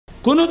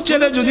কোন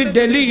ছেলে যদি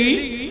ডেলি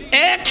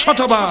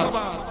 100 বার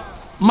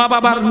মা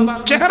বাবার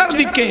চেহারার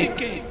দিকে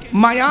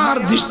মায়ার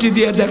দৃষ্টি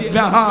দিয়ে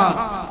দেখবে, হ্যাঁ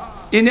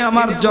ইনি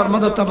আমার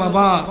জন্মদাতা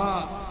বাবা,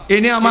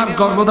 ইনি আমার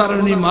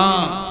গর্ভধারিণী মা,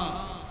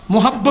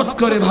 মোহাব্বত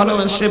করে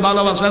ভালোবাসে,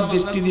 ভালোবাসার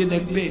দৃষ্টি দিয়ে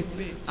দেখবে,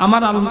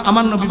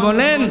 আমার নবী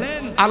বলেন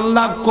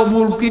আল্লাহ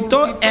কবুলকৃত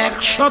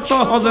 100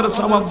 হজের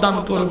সওয়াব দান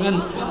করবেন।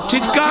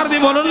 চিৎকার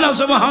দিয়ে বলুন না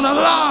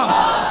সুবহানাল্লাহ।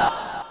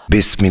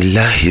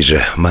 বিসমিল্লাহির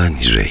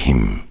রহমানির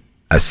রহিম।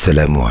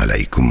 আসসালামু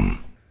আলাইকুম।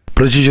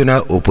 প্রযোজনা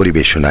ও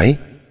পরিবেশনায়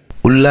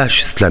উল্লাস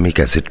Islamic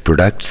asset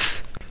products,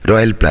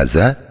 royal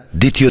plaza,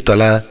 দ্বিতীয়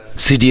তলা,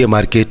 সিডিএ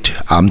মার্কেট,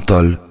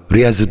 আমতল,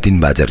 রিয়াজউদ্দিন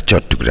বাজার,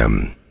 চট্টগ্রাম।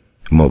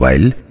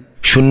 মোবাইল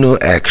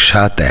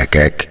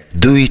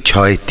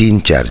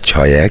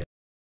 017112634661।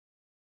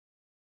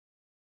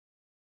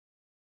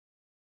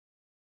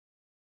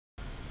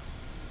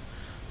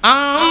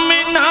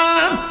 आमिना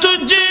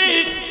तुझे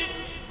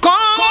को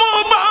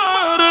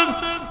मुबारक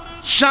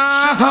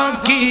शाह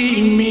की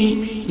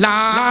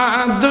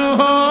मिलाद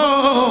हो,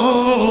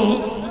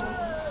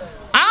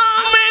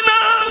 आमिना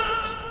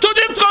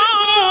तुझे को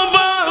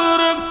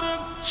मुबारक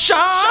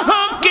शाह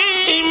की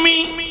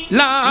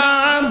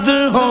मिलाद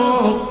हो,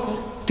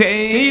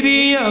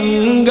 तेरी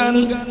अंगन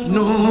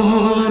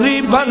नूरी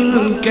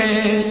बलके,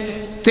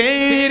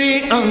 तेरी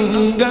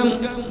अंगन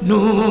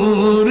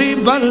नूरी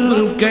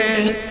बलके,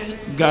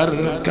 घर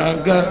का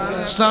घर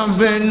सब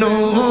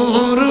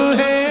नूर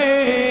है,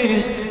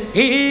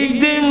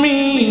 ईद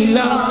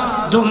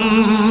मिलादुन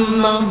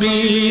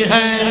नबी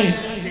है,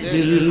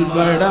 दिल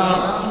बड़ा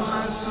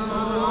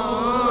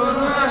मसरूर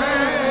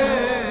है,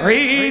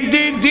 ईद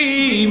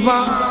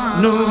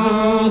दीवानों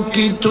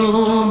की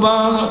तौबा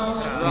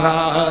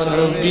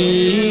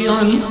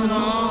रबीउन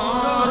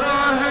नूर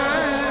है।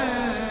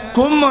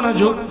 খুব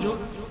মনোযোগ।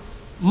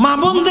 মা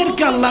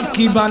বোনদেরকে আল্লাহ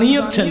কি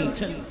বানিয়েছেন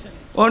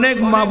অনেক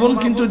মা বোন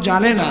কিন্তু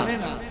জানে না।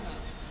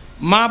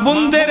 মা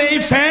বোনদের এই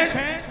ফ্যাক্ট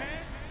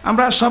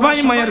আমরা সবাই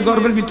মায়ের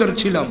গর্ভের ভিতর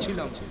ছিলাম।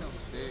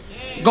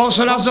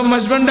 গৌসুল আজম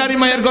মজবন্ডারি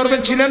মায়ের গর্ভে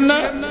ছিলেন না?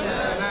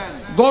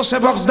 গৌসে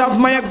বগদাদ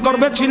মায়ের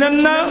গর্ভে ছিলেন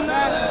না?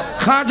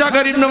 খাজা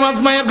গরিব নওয়াজ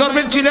মায়ের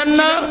গর্ভে ছিলেন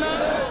না?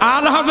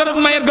 আল হযরত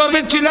মায়ের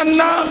গর্ভে ছিলেন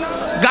না?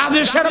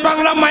 গাজী শের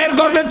বাংলা মায়ের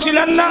গর্ভে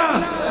ছিলেন না?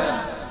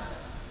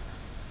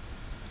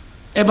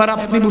 এবার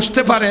আপনি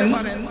বুঝতে পারেন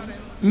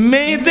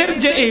মেয়েদের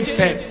যে এই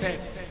ফ্যাক্ট,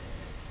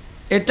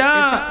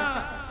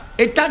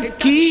 এটা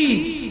কি?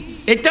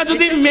 এটা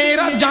যদি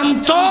মেয়েরা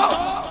জানতো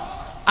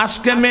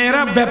আজকে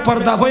মেয়েরা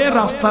বেপরদা হয়ে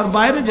রাস্তার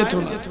বাইরে যেত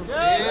না।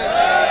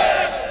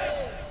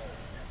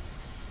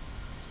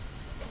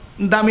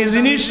 দামি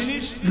জিনিস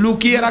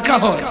লুকিয়ে রাখা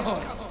হয়।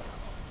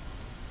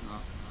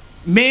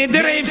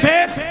 মেয়েদের এই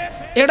ফ্যাক্ট,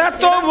 এটা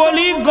তো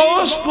বলি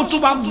গোস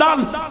কুতুব আবদাল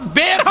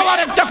বের হওয়ার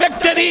একটা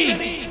ফ্যাক্টরি।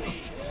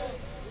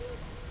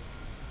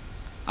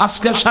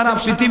 আজকে সারা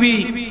পৃথিবী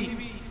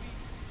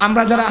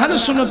আমরা যারা আহলে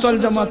সুন্নাত ওয়াল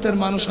জামাতের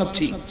মানুষ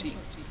আছি,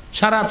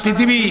 সারা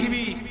পৃথিবী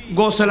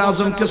গৌসুল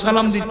আজমকে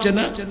সালাম দিচ্ছে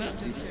না?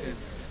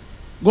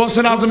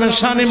 গৌসুল আজমের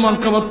শানে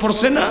মনকবত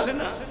পড়ছে না?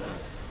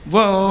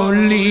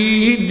 ওলি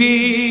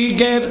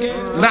দিগের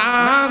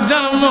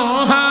রাজা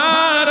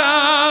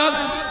মহারাজ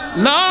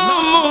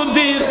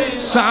নামুদির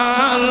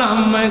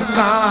সালাম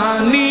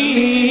কানি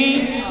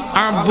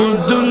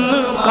আব্দুল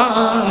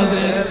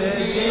কাদের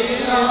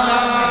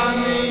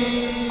জিলানী।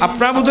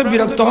 আপনারা বোধহয়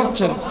বিরক্ত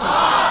হচ্ছেন,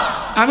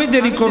 আমি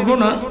দেরি করব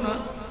না।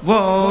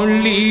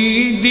 ওলি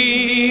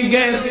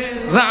দিগের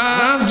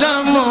রাজা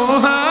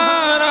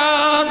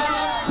মহারাজ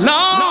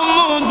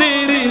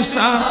নামুদির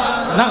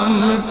সালাম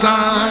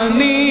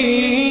কানি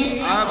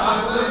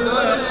আব্দুল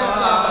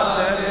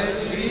কাদের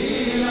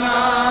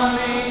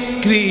জিলানী।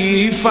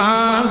 কৃপা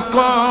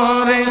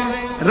করে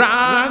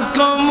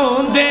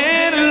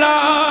রাকমদের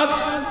লাত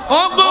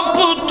ওগো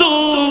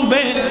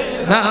কুতুবে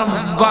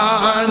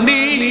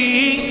রব্বানি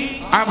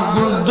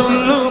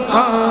আব্দুল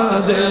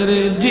কাদের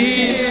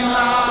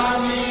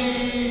জিলানী।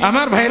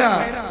 আমার ভাইরা,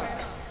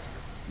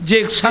 যে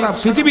সারা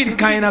পৃথিবীর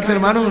কায়নাতের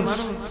মানুষ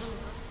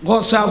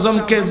গৌসে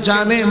আজমকে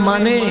জানে,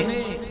 মানে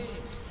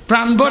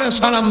প্রাণ ভরে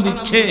সালাম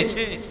দিচ্ছে,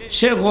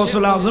 সে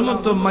গৌসুল আজম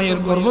তো মায়ের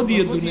গর্ভ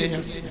দিয়ে দুনিয়ায়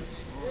আসছে।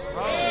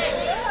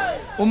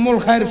 উম্মুল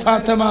খায়ের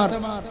ফাতেমার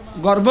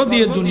গর্ভ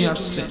দিয়ে দুনিয়া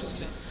আসছে।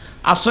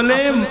 আসলে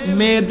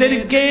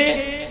মেয়েদেরকে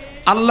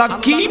আল্লাহ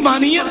কি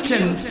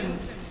বানিয়েছেন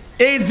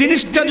এই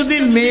জিনিসটা যদি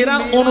মেয়েরা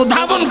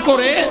অনুধাবন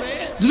করে,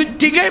 যদি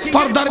টিকে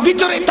পর্দার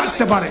ভিতরে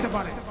থাকতে পারে,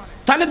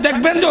 তাহলে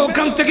দেখবেন যে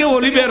ওখান থেকে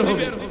ওলি বের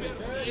হবে,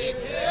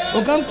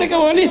 ওখান থেকে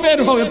ওলি বের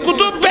হবে,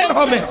 কুতুব বের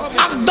হবে,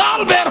 আবদাল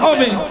বের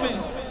হবে।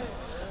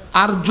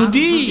 আর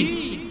যদি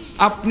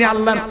আপনি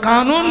আল্লাহর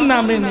কানুন না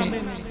মেনে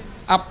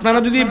আপনারা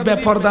যদি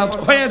বেপরদা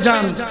হয়ে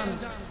যান,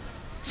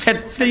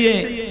 ফেট দিয়ে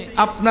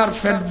আপনার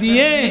ফেট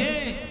দিয়ে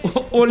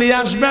ওলি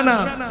আসবে না,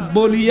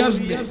 বলি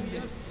আসবে।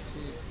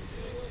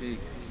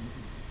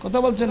 কথা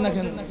বলছেন না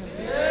কেন?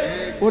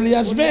 ওলি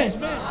আসবে,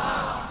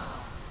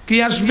 কি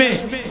আসবে?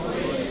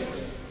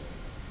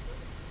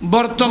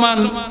 বর্তমান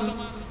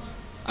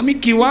আমি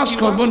কি ওয়াজ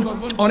করব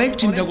অনেক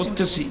চিন্তা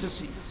করতেছি।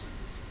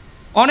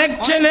 অনেক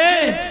ছেলে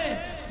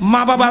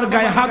মা বাবার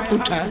গায়ে হাত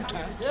উঠায়।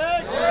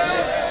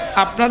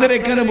 আপনাদের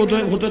এখানে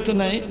হতে তো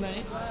নাই,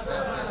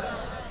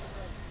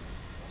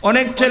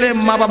 অনেক ছেলে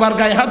মা বাবার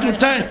গায়ে হাত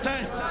উঠায়।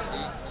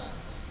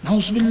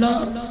 নাউজুবিল্লাহ।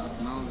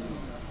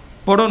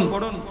 পড়ুন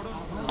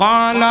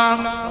ক্বালা,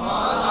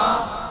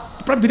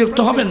 আপনারা বিরক্ত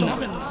হবেন না।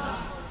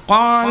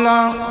 ক্বালা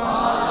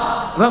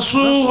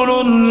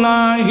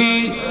রাসূলুল্লাহি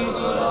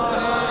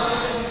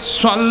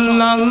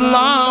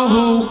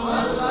সাল্লাল্লাহু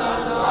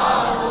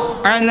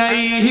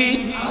আলাইহি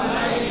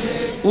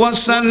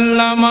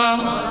ওয়াসাল্লাম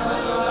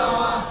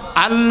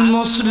আল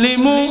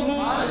মুসলিমু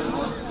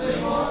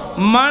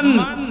মান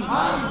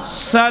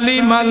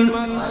সালিমাল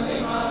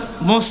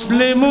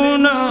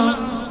মুসলিমুনা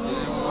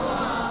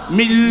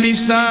মিন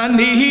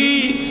লিসানিহি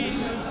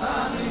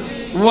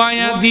ওয়া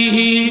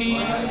ইয়াদিহি।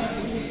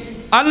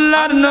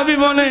 আল্লাহর নবী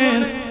বলেন,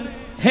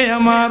 হে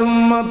আমার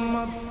উম্মত,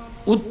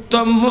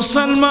 উত্তম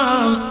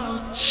মুসলমান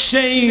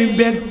সেই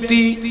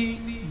ব্যক্তি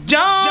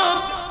যার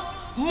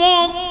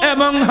মুখ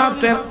এবং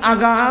হাতের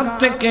আঘাত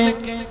থেকে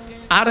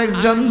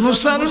আরেকজন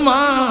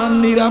মুসলমান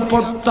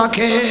নিরাপদ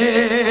থাকে।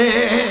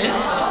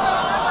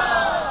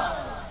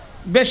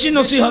 বেশি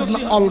নসিহত না,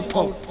 অল্প,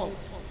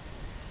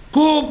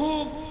 খুব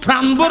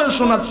প্রাণ ভরে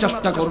শোনার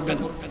চেষ্টা করবেন,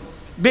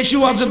 বেশি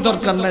ওয়াজের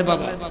দরকার নাই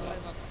বাবা।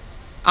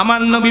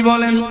 আমার নবী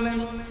বলেন,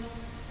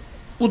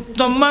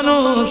 উত্তম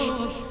মানুষ,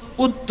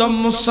 উত্তম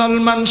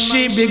মুসলমান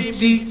সেই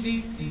ব্যক্তি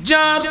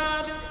যার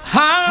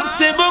হাত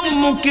এবং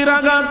মুখের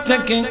আঘাত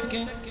থেকে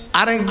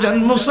আরেকজন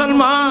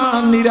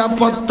মুসলমান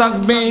নিরাপদ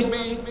থাকবে,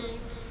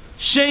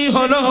 সেই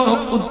হলো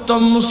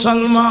উত্তম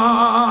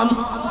মুসলমান।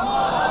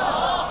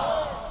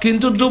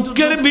 কিন্তু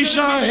দুঃখের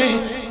বিষয়,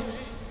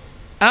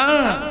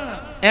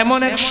 এমন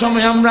এক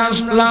সময় আমরা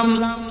আসলাম,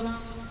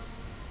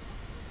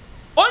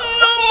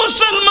 অন্য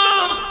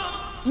মুসলমান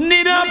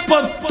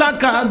নিরাপদ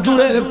থাকা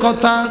দূরের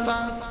কথা,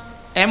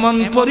 এমন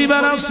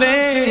পরিবার আছে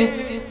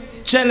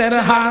ছেলের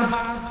হাত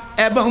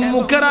এবং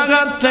মুখের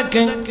আঘাত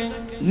থেকে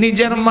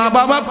নিজের মা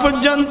বাবা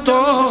পর্যন্ত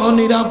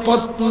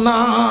নিরাপদ না।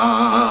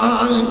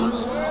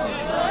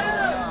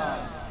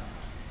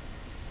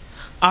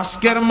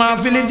 আজকের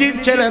মাহফিলে যে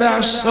ছেলেরা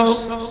আসছো,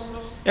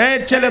 এই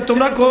ছেলে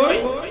তোমরা কই?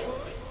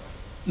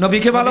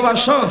 নবীকে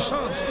ভালোবাসো?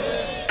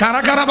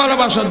 কারা কারা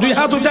ভালোবাসো? দুই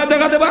হাত উঠে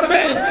দেখাতে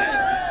পারবে?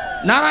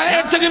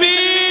 নারায়ে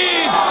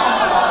তাকবীর,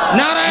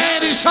 নারায়ে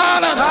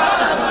রিসালাত,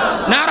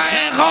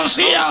 নারায়ে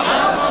গাউসিয়া,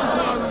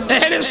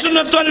 আহলে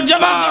সুন্নাত ওয়াল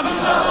জামাত।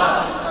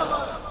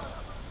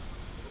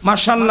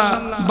 মাশাআল্লাহ,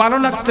 ভালো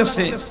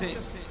লাগতেছে।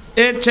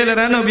 এই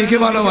ছেলেরা নবীকে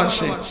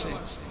ভালোবাসে।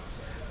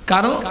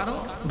 কারণ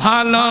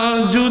ভালো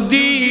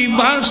যদি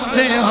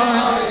বাসতে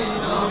হয়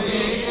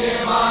নবীকে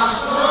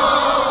বাসো,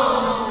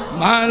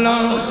 ভালো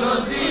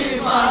যদি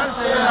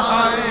বাসতে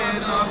হয়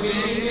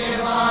নবীকে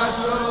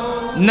বাসো।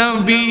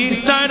 নবী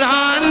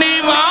তরানে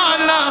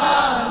वाला,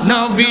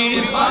 নবী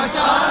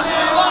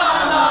বাঁচানে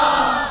वाला,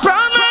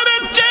 প্রাণের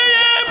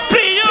চেয়ে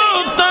প্রিয়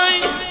তাই,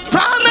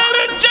 প্রাণের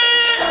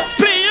চেয়ে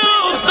প্রিয়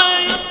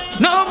তাই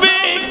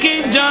নবীকে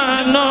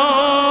জানো।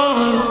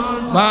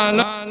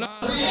 ভালো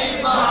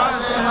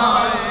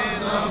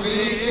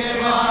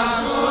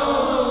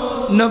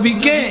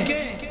নবীকে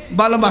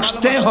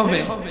ভালোবাসতে হবে।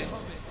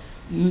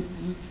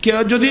 কেউ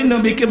যদি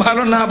নবীকে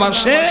ভালো না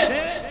বাসে,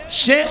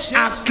 সে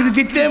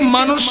আকৃতিতে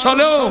মানুষ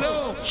হলেও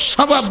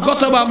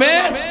স্বভাবগতভাবে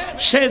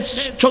সে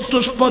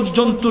চতুষ্পদ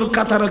জন্তুর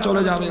কাতারে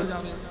চলে যাবে।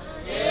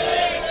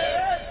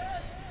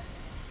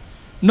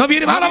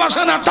 নবীর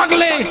ভালোবাসা না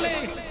থাকলে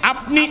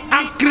আপনি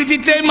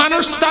আকৃতিতে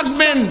মানুষ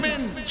থাকবেন,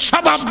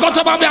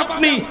 স্বভাবগতভাবে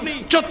আপনি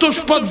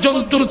চতুষ্পদ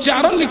জন্তুর চেয়ে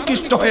আরো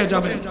নিকৃষ্ট হয়ে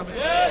যাবে।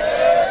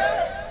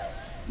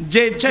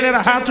 যে ছেলেরা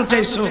হাত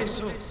উঠাইছো,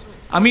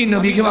 আমি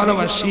নবীকে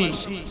ভালোবাসি,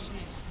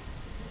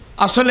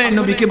 আসলে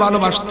নবীকে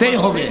ভালোবাসতেই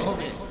হবে।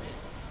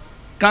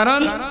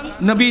 কারণ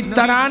নবী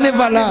তারানে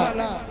वाला,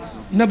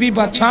 নবী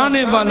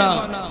বাঁচানে वाला,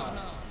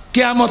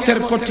 কিয়ামতের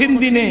কঠিন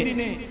দিনে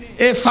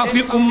এ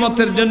ফাফি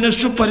উম্মতের জন্য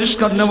সুপারিশ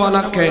করনে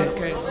वाला কে?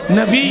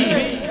 নবী।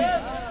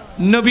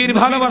 নবীর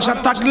ভালোবাসা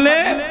থাকলে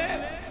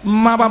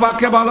মা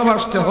বাবাকে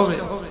ভালোবাসতে হবে।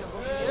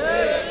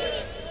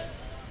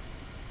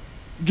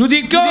 যদি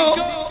কেউ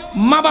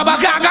মা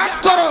বাবাকে আঘাত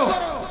করো,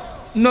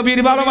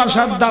 নবীর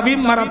ভালোবাসার দাবি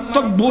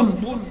মারাত্মক ভুল।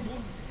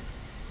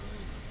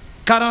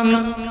 কারণ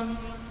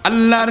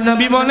আল্লাহর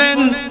নবী বলেন,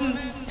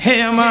 হে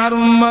আমার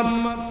উম্মত,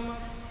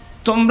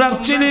 তোমরা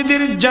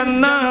ছেলেদের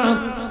জান্নাত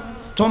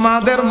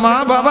তোমাদের মা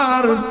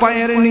বাবার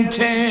পায়ের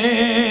নিচে।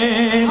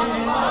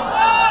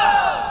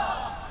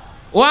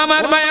 ও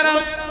আমার ভাইয়েরা,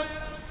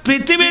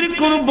 পৃথিবীর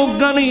কোন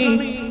বৈজ্ঞানিক,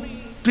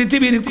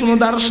 পৃথিবীর কোন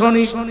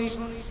দার্শনিক,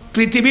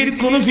 পৃথিবীর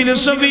কোন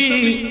ফিলোসফি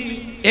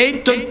এই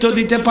তথ্য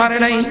দিতে পারে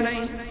নাই,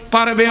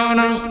 পারবেও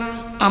না।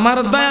 আমার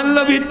দয়াল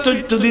নবী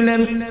তথ্য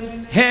দিলেন,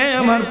 হে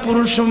আমার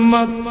পুরুষ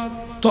উম্মত,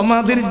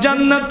 তোমাদের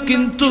জান্নাত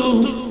কিন্তু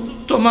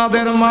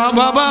তোমাদের মা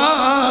বাবা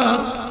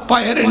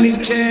পায়ের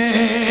নিচে।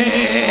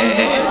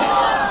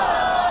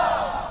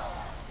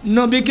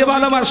 নবীকে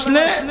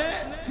ভালোবাসলে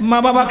মা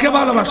বাবাকে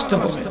ভালোবাসতে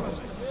হবে।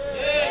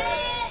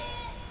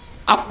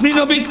 আপনি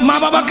নবী মা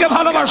বাবাকে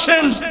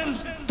ভালোবাসেন,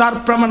 তার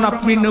প্রমাণ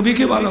আপনি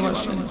নবীকে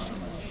ভালোবাসেন।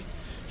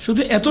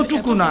 শুধু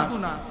এতটুকু না,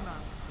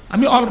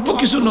 আমি অল্প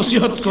কিছু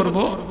নসিহত করব।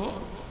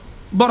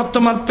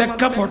 বর্তমান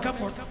প্রেক্ষাপট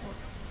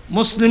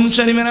মুসলিম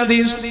শরীফের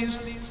হাদিস,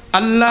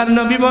 আল্লাহর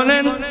নবী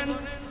বলেন,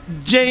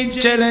 যেই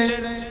ছেলে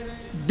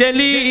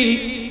ডেলি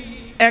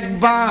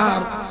একবার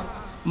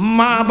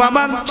মা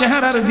বাবার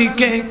চেহারার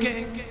দিকে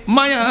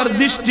মায়ার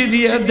দৃষ্টি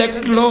দিয়ে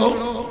দেখলো,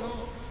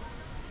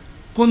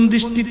 কোন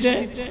দৃষ্টিতে?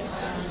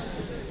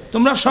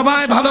 তোমরা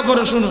সবাই ভালো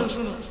করে শুনো।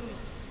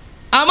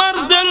 আমার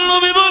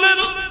নবী বলেন,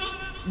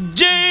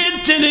 যে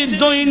ছেলে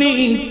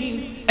দৈনিক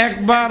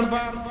একবার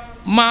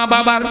মা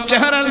বাবার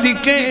চেহারার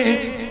দিকে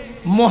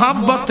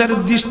মোহাব্বতের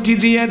দৃষ্টি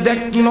দিয়ে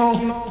দেখলো,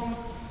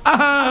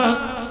 আহা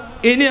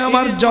ইনি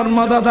আমার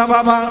জন্মদাতা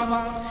বাবা,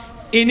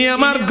 ইনি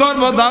আমার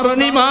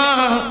গর্ভধারণী মা,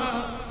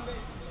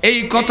 এই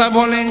কথা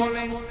বলে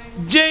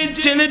যে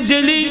ছেলে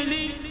ডেলি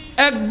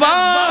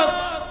একবার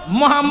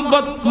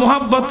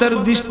মোহাব্বতের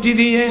দৃষ্টি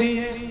দিয়ে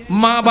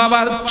মা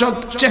বাবার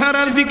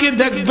চেহারার দিকে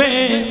দেখবে,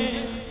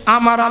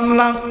 আমার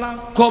আল্লাহ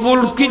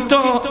কবুলকৃত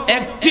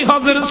একটি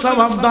হজের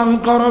সওয়াব দান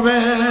করবে।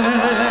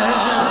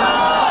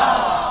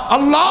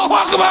 আল্লাহু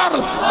আকবার।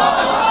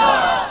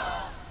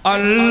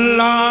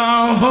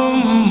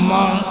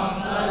 আল্লাহুম্মা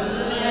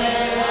সাল্লি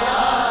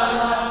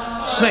আলা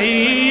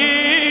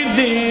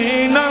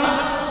সাইয়্যিদিনা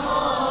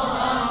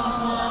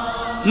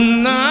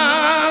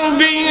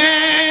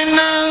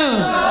নাবিয়িনা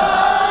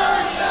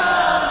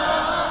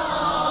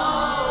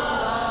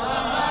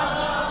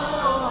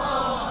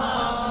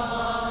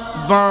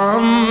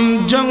বাম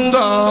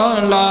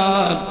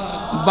জঙ্গলার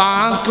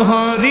বাক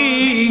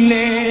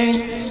হরিণে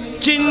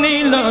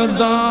চিনিল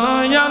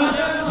দয়াল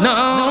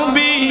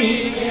নবী,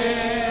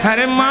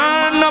 হরে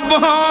মানব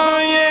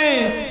হয়ে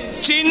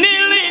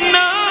চিনিলি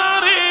না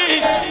রে,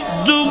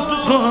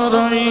 দুঃখ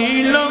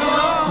রইল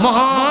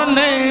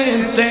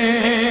মনেতে।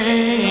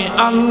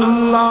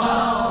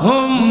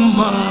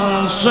 আল্লাহুম্মা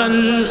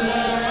সাল্লি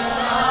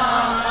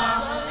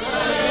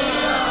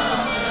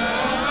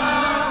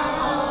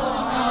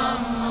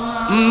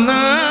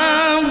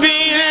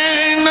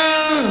নাবিয়িনা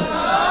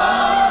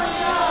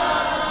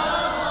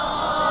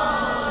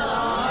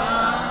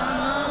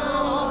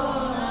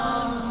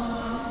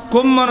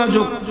খুব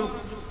মনোযোগ।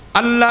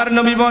 আল্লাহর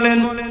নবী বলেন,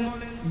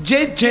 যে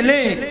ছেলে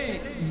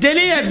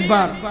ডেলি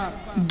একবার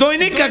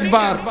দৈনিক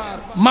একবার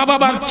মা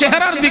বাবার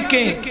চেহারার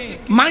দিকে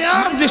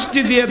মায়ার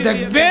দৃষ্টি দিয়ে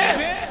দেখবে,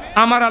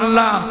 আমার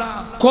আল্লাহ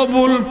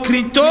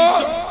কবুলকৃত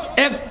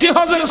একটি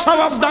হজের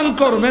সওয়াব দান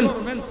করবেন।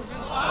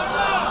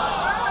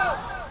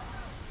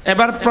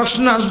 এবার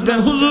প্রশ্ন আসবে,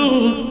 হুজুর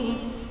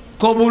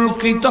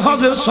কবুলকৃত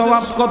হজের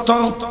সওয়াব কত?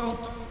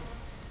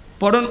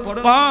 পড়ুন,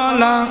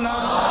 পালা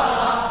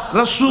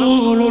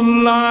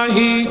রাসূলুল্লাহ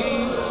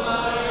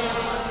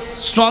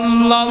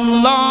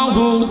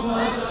সাল্লাল্লাহু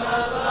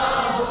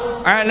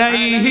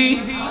আলাইহি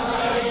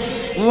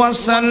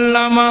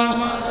ওয়াসাল্লাম,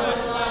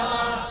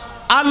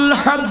 আল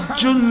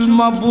হজ্জুল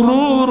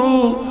মাবরুর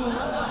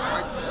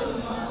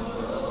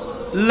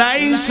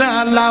লাইসা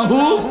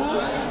লাহু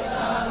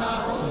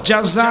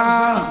জাযা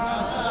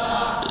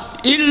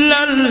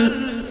ইল্লাল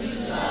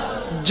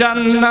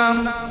জান্নাহ।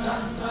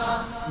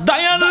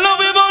 দয়াল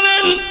নবী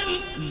বলেন,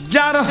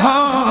 যার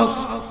হজ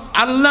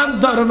আল্লাহর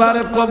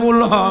দরবারে কবুল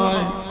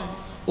হয়,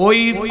 ওই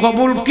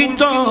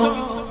কবুলকৃত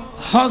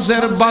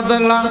হজের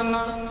বদলা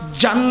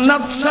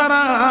জান্নাত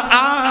ছাড়া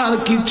আর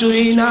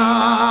কিছুই না।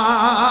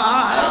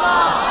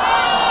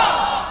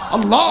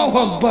 আল্লাহু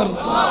আকবার।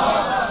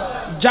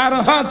 যার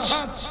হজ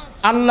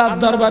আল্লাহর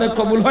দরবারে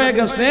কবুল হয়ে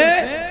গেছে,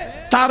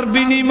 তার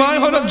বিনিময়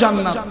হলো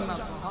জান্নাত।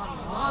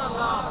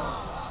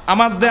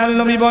 আমার দয়াল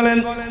নবী বলেন,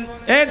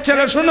 এই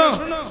ছেলে শোনো,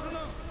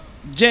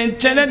 যে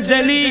ছেলে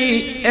ডেলি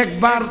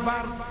একবার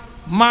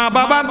মা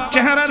বাবার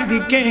চেহারার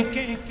দিকে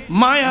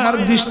মায়ার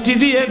দৃষ্টি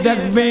দিয়ে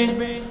দেখবে,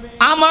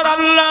 আমার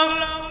আল্লাহ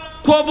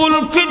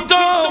কবুলকৃত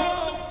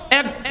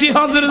একটি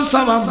হজের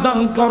সওয়াব দান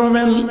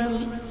করবেন।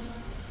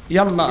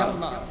 আল্লাহ।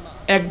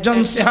 একজন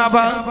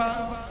সাহাবা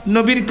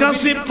নবীর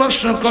কাছে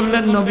প্রশ্ন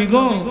করলেন, নবী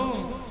গো,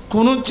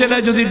 কোন ছেলে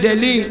যদি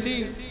ডেলি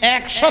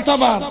 100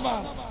 বার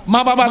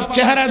মা বাবার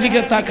চেহারার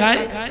দিকে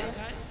তাকায়,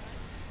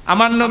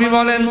 আমার নবী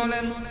বলেন,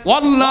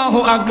 আল্লাহু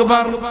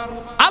আকবার,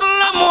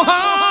 আল্লাহ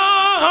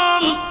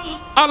মহান,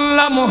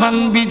 আল্লাহ মহান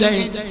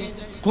বিদায়।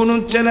 কোন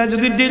ছেলে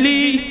যদি ডেলি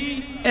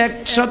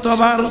 100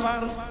 বার,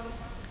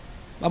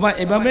 বাবা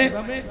এভাবে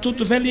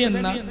তুতু ফেলিয়েন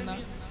না,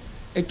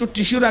 একটু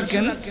টিস্যু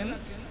রাখেন,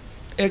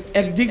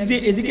 একদিক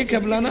দিয়ে এদিকে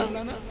কেবলা না,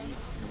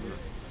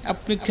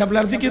 আপনি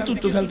কেবলার দিকে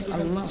তুতু ফেলছেন।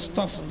 আল্লাহ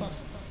আস্তাগফিরুল্লাহ,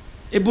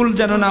 এ ভুল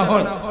যেন না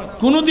হয়।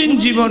 কোনদিন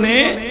জীবনে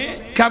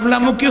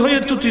কেবলামুখী হয়ে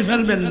তুতু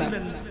ফেলবেন না।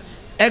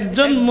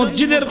 একজন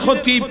মসজিদের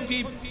খতিব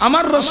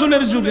আমার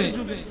রাসূলের যুগে,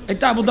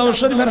 এটা আবু দাউদ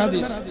শরীফের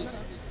হাদিস,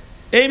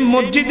 এই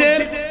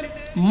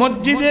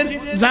মসজিদের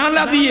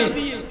জানালা দিয়ে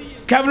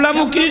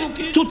কেবলামুখী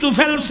তুতু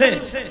ফেলছে,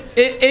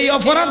 এই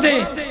অপরাধে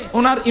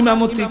ওনার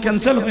ইমামতি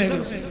ক্যান্সেল হয়ে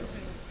গেছে।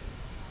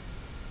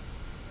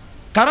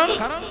 কারণ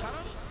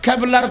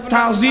কেবলার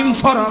তাজিম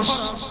ফরজ।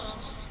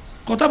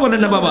 কথা বলে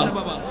না বাবা,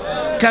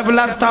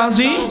 কেবলার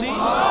তাজিম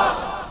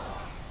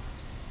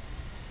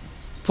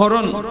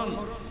ফরজ।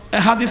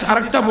 হাদিস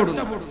আরেকটা পড়ুন,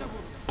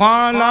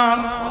 ক্বালা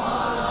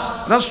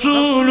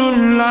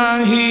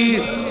রাসূলুল্লাহি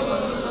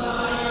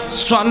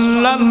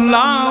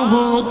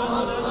সাল্লাল্লাহু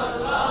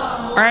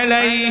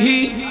আলাইহি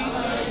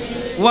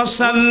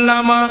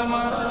ওয়াসাল্লাম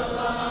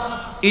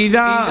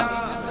ইযা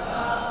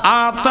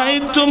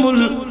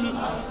আতাইতুমুল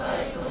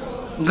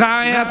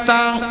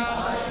গায়াতা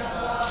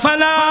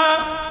ফালা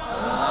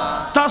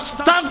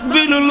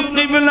তাস্তাকবিলুল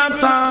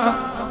কিবলাতা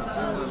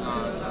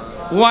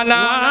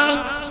ওয়ালা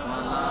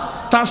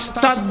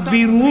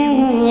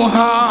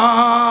তাস্তাদবিরুহা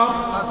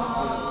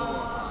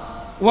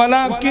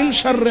ওয়ালাকিন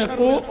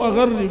শাররিকু ওয়া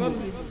গাররিবু।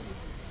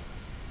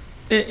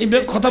 এবে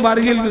কথা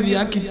বাড়ি গেল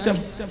দিয়া কিতাম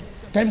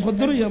টাইম কত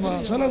হইয়া বা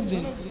সালাত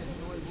দিন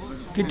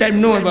কি টাইম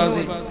নয়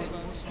বাজে।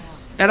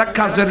 এরা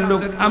কাজের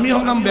লোক, আমি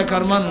হলাম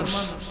বেকার মানুষ।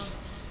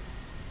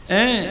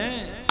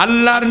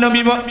 আল্লাহর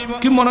নবী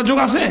কি মনোযোগ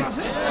আছে?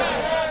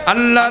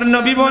 আল্লাহর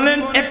নবী বলেন,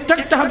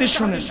 একটা হাদিস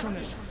শুনেন।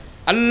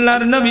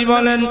 আল্লাহর নবী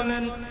বলেন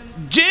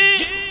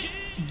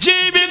যে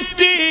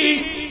ব্যক্তি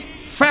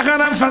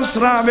ফাখানা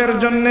ফাসরাবের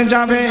জন্য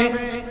যাবে,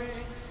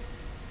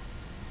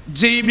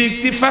 যে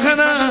ব্যক্তি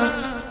ফাখানা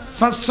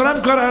ফাসরাব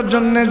করার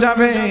জন্য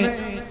যাবে,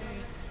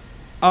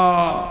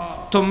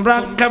 তোমরা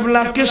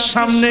কিবলাকে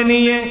সামনে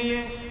নিয়ে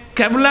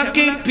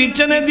কিবলাকে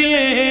পিছনে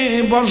দিয়ে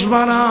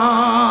বসবা না।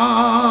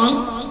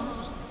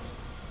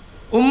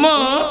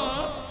 উম্মত,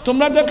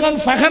 তোমরা যখন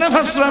ফাখানা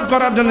ফাসরাব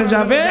করার জন্য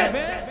যাবে,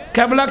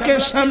 কিবলাকে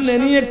সামনে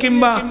নিয়ে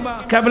কিংবা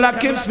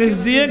কিবলাকে ফেস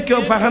দিয়ে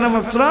কেউ ফাখানা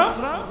ফাসরাব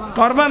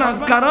করবে না।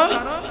 কারণ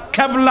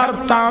কিবলার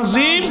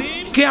তাজিম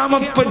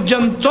কিয়ামত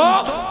পর্যন্ত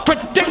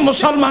প্রত্যেক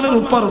মুসলমানের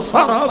উপর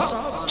ফরজ।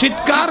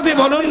 চিৎকার দিয়ে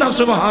বলুন না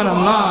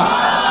সুবহানাল্লাহ।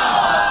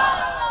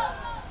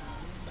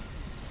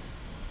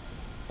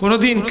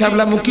 কোনদিন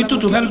কিবলা মুখী তো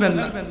ফেলবেন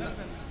না।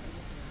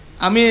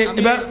 আমি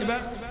এবার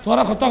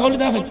তোরা কথা বলি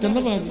তা ফেলতেন না,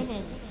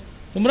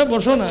 তোমরা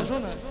বসো না,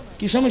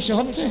 কি সমস্যা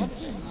হচ্ছে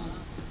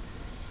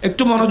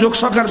একটু মনোযোগ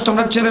সহকারে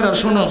তোমরা ছেলেরা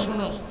শোনো।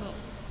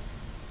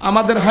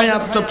 আমাদের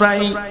হায়াত তো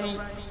প্রায়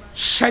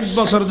 60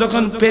 বছর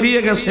যখন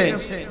পেরিয়ে গেছে,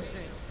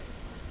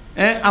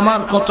 আমার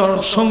কত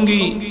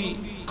সঙ্গী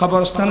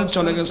কবরস্থানে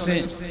চলে গেছে,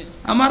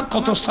 আমার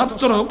কত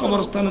ছাত্র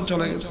কবরস্থানে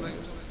চলে গেছে।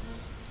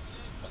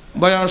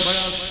 বয়স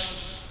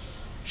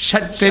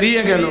 60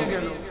 পেরিয়ে গেল,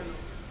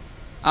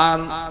 আর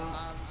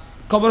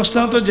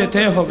কবরস্থানে তো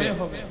যেতে হবে।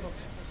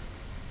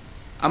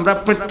 আমরা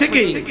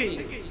প্রত্যেকেই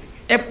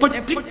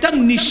প্রত্যেকটা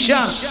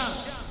নিঃশ্বাস,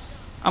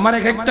 আমার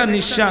এক একটা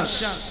নিঃশ্বাস,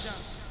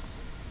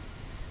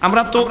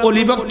 আমরা তো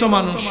অলিভক্ত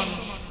মানুষ।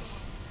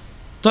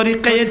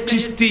 তরিকায়ে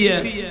চিস্তিয়া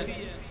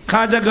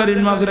খাজা গরিব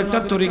নওয়াজের একটা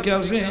তরিকা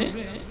আছে,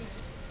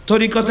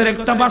 তরিকতের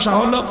একটা ভাষা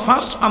হলো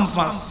ফাস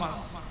আমফাস।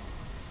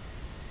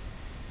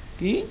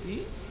 কি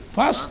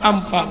ফাস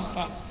আমফাস?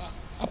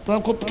 আপনারা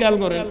খুব খেয়াল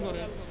করেন।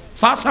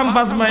 ফাস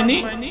আমফাস মানে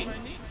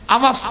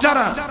আওয়াজ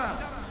ছাড়া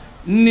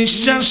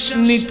নিঃশ্বাস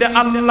নিতে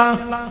আল্লাহ,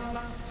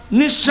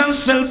 নিঃশ্বাস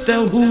ফেলতে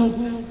হু।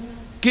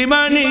 কি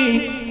মানে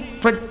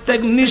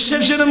প্রত্যেক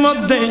নিঃশ্বাসের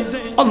মধ্যে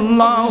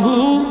আল্লাহু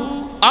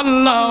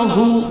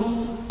আল্লাহু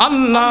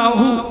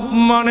আল্লাহু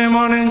মনে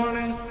মনে।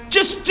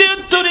 চিস্তির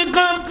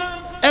তরিকার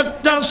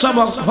একটা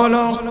সবক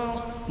হলো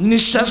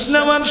নিঃশ্বাস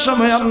নেওয়ার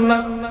সময়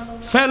আল্লাহ,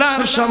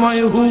 ফেলার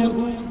সময় হু।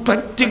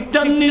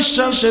 প্রত্যেকটা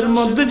নিঃশ্বাসের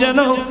মধ্যে যেন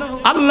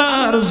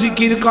আল্লাহর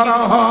জিকির করা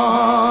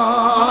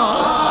হয়।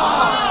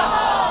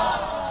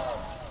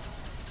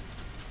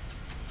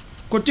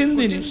 কঠিন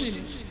জিনিস,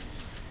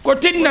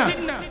 কঠিন না।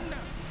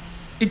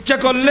 ইচ্ছা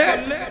করলে,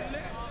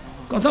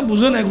 কথা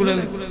বুঝুন এগুলো,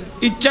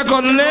 ইচ্ছা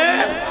করলে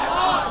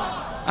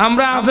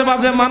আমরা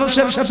আশেপাশে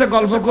মানুষের সাথে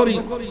গল্প করি,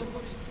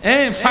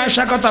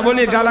 ফায়সা কথা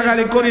বলি,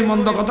 গালাগালি করি,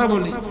 মন্দ কথা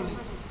বলি।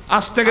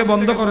 আজ থেকে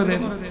বন্ধ করে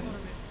দেন।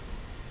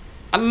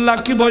 আল্লাহ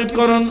কি ভয়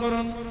করুন।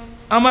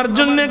 আমার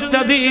জন্য একটা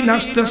দিন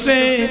আসতেছে,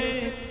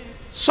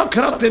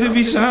 সখরাতের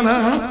বিছানা,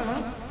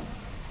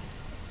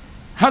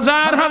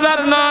 হাজার হাজার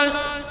নয়,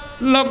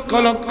 লক্ষ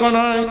লক্ষ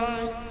নয়,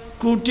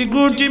 কোটি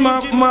কোটি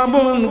মা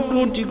বোন,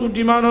 কোটি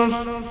কোটি মানুষ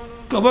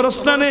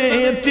কবরস্থানে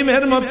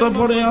এতিমের মতো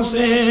পড়ে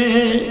আছে।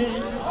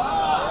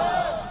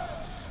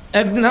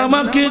 একদিন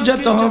আমাকে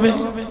যেতে হবে,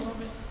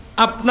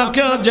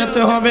 আপনাকেও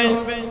যেতে হবে।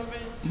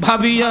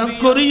 ভাবিয়া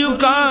করিও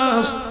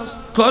কাজ,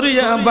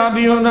 করিয়া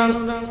ভাবিও না।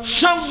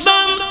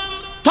 সাবধান,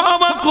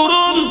 তওবা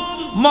করুন।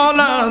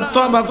 মওলা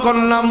তওবা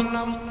করলাম,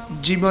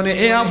 জীবনে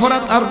এই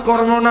অপরাধ আর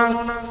করব না।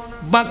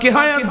 বাকি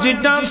হায়াত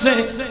যেটা আছে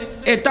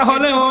এটা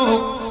হলেও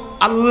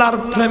আল্লাহর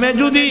প্রেমে,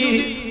 যদি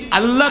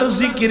আল্লাহর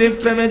জিকিরে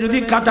প্রেমে যদি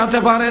কাটাতে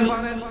পারেন,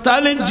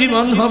 তাহলে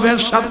জীবন হবে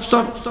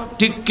সার্থক।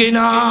 ঠিক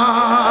কিনা?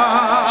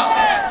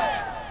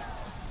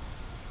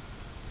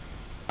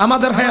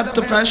 আমাদের হায়াত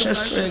তো প্রায় শেষ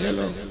হয়ে গেল।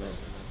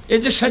 এই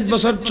যে 60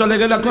 বছর চলে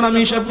গেল, এখন আমি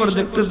হিসাব করে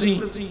দেখতেছি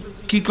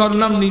কি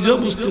করলাম নিজেও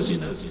বুঝতেছি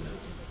না।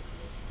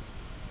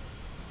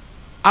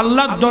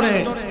 আল্লাহর ডরে,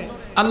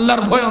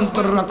 আল্লাহর ভয়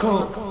অন্তর রাখো।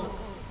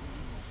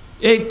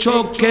 এই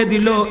চোখ কে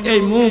দিল, এই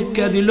মুখ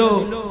কে দিল,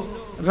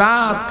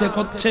 রাত কে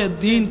করছে,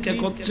 দিন কে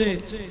করছে?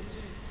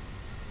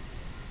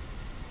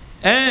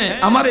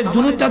 আমার এই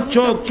দুটা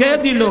চোখ কে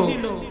দিল?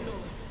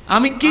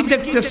 আমি কি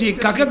দেখতেছি,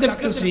 কাকে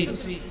দেখতেছি?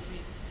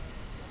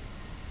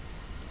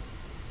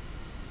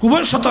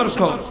 খুবই সতর্ক।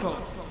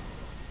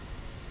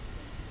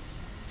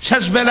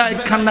 শেষ বেলায়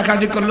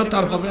কান্নাকাটি করলে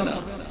তার হবে না।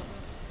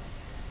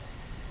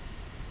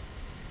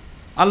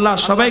 আল্লাহ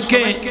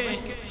সবাইকে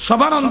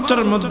সবার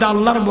অন্তরের মধ্যে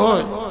আল্লাহর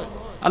ভয়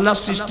আল্লাহ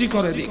সৃষ্টি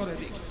করে দিক।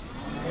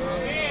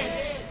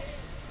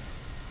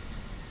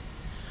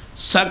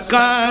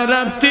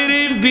 সাকারাতের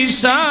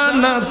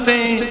বিছানাতে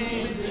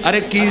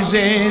আরে কি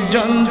যে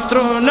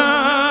যন্ত্রণা,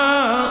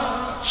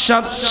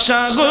 সাত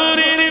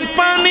সাগরের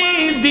পানি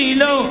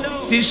দিল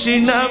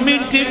তৃষ্ণা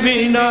মিটবে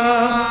না।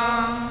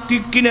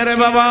 ঠিক কিনা রে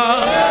বাবা?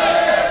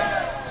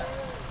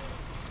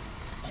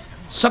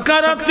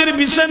 সাকারাতের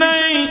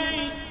বিছানায়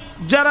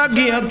যারা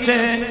গিয়েছে,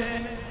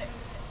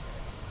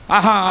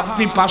 আহা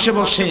আপনি পাশে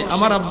বসে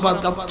আমার আব্বা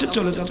যাচ্ছে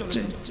চলে যাচ্ছে,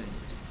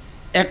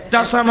 একটা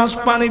চামচ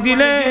পানি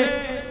দিলে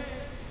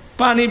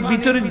পানি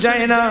ভিতরে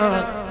যায় না,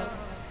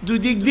 দুই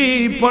দিক দিয়ে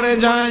পড়ে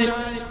যায়।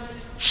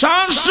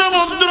 সাত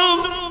সমুদ্র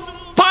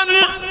পানি,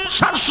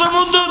 সাত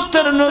সমুদ্র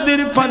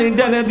নদীর পানি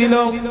ঢেলে দিল,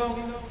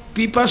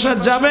 পিপাসা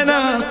যাবে না,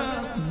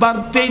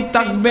 বাড়তেই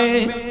থাকবে।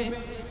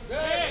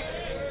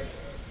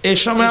 এই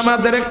সময়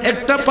আমাদের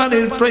একটা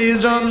পানির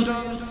প্রয়োজন,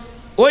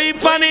 ওই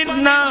পানির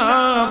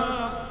নাম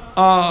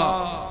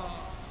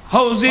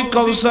হাউজি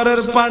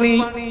কাউসারের পানি।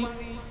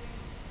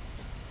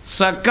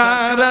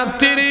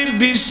 সাকারাতের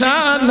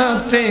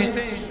বিছানাতে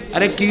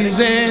আরে কি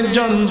যে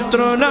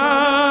যন্ত্রণা,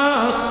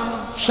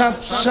 সাত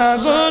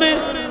সাগরে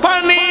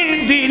পানি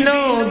দিল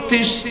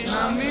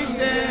তৃষ্ণা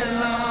মিটে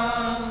না।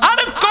 আর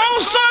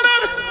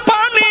কাউসারের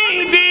পানি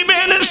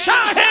দিবেন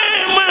শাহে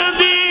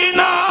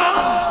মদিনা।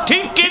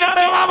 ঠিক কিনা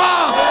রে বাবা?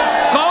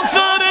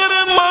 কাউসারের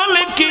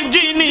মালিক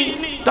যিনি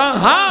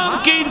তাহা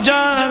কি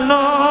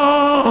জানো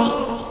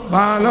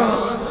ভালো,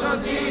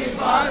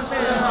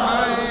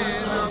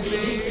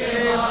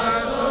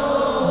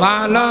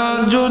 ভালো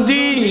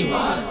যদি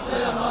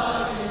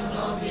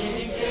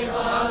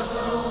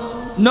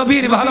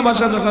নবীর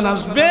ভালোবাসা যখন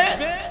আসবে,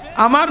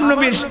 আমার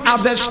নবীর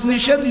আদেশ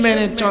নিষেধ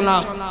মেনে চলা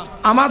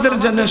আমাদের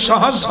জন্য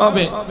সহজ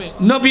হবে।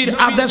 নবীর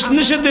আদেশ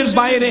নিষেধের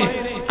বাইরে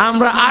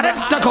আমরা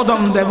আরেকটা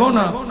কদম দেব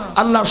না।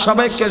 আল্লাহ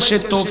সবাইকে সে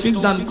তৌফিক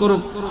দান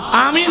করুক,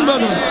 আমিন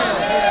বলুন।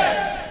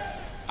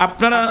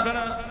 আপনারা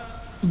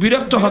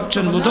বিরক্ত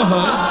হচ্ছেন বোধ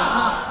হয়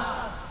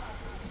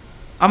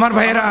আমার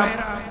ভাইয়েরা।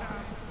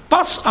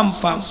 পাঁচ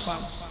আমপাস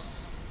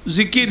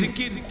জিকির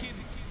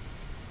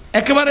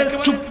একেবারে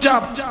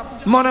চুপচাপ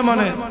মনে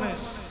মনে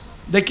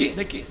দেখি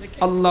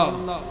আল্লাহ,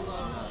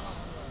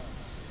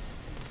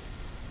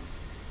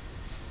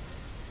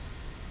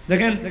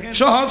 দেখেন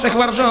সহজ,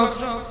 একেবারে সহজ।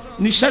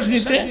 নিঃশ্বাস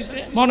নিতে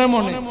মনে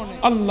মনে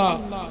আল্লাহ,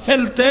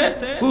 ফেলতে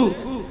হু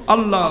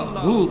আল্লাহ,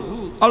 হু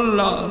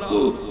আল্লাহ,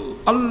 হু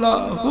আল্লাহ,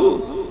 হু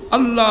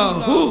আল্লাহ,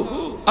 হু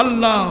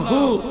আল্লাহ,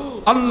 হু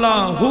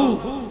আল্লাহ, হু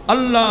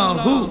আল্লাহ,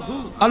 হু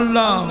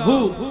আল্লাহ, হু।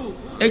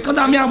 এই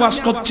কথা আমি আওয়াজ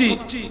করছি,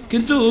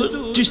 কিন্তু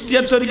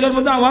চিশতিয়া তরিকার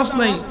মধ্যে আওয়াজ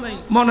নাই,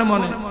 মনে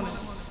মনে।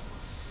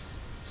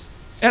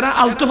 এরা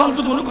আলতু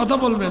ফালতু কোনো কথা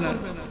বলবে না,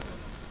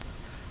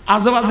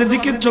 আজেবাজের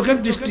দিকে চোখের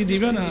দৃষ্টি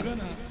দিবে না।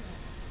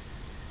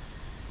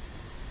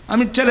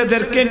 আমি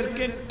ছেলেদেরকে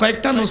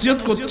কয়েকটা নসিহত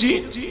করছি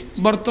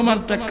বর্তমান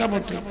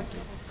প্রেক্ষাপটে।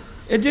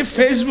 এই যে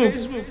ফেসবুক,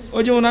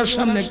 ওই যে ওনার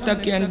সামনে একটা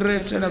কি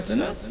অ্যান্ড্রয়েড সেট আছে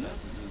না,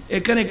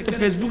 এখানে একটা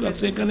ফেসবুক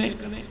আছে, এখানে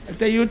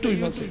একটা ইউটিউব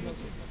আছে।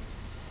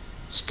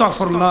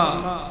 আস্তাগফিরুল্লাহ।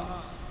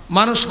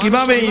 মানুষ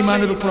কিভাবে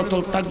ঈমানের উপর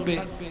অটল থাকবে,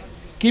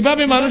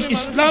 কিভাবে মানুষ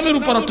ইসলামের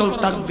উপর অটল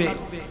থাকবে।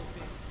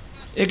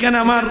 এখানে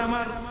আমার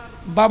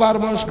বাবার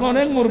বয়স্ক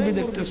অনেক মুরব্বী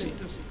দেখতেছি,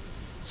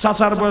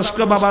 চাচার বয়স্ক,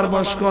 বাবার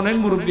বয়স্ক অনেক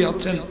মুরব্বী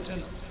আছেন,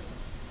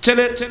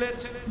 ছেলে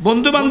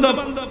বন্ধু বান্ধব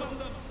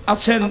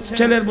আছেন,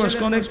 ছেলের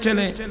বয়স্ক অনেক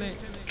ছেলে,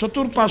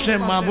 চতুর্পাশে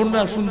মা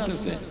বোনরা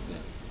শুনতেছে,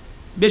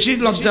 বেশি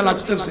লজ্জা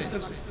লাগতেছে।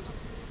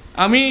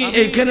 আমি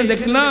এইখানে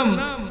দেখলাম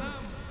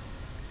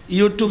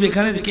ইউটিউব,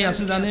 এখানে কি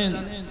আছে জানেন?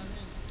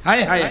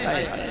 হায় হায়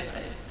হায়,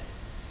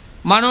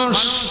 মানুষ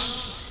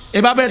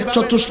এভাবে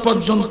চতুষ্পদ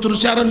জন্তুর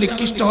চেয়ে আরো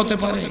নিকৃষ্ট হতে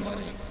পারে।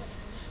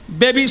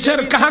 বেবিচার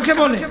কাহাকে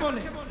বলে,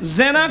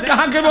 জেনা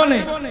কাহাকে বলে,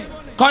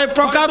 কয়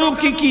প্রকার ও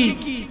কি কি,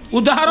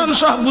 উদাহরণ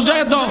সহ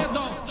বুঝায় দাও।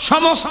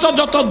 সমস্ত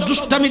যত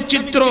দুষ্টামির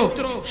চিত্র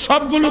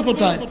সবগুলো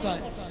কোথায়?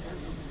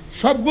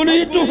 সবগুলো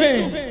ইউটিউবে।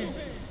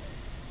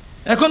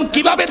 এখন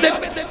কিভাবে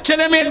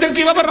ছেলে মেয়েদের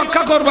কিভাবে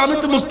রক্ষা করবো আমি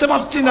তো বুঝতে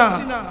পারছি না।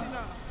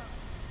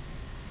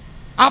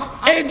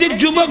 এই যে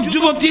যুবক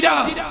যুবতীরা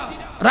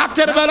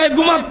রাতের বেলায়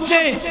ঘুমাচ্ছে,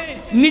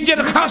 নিজের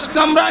খাস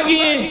কামরা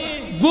গিয়ে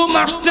ঘুম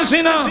আসতেছে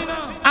না,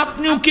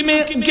 আপনি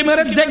উকি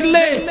মেরে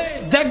দেখলে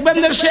দেখবেন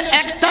যে সে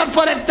একটার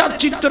পর একটা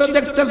চিত্র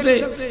দেখতেছে।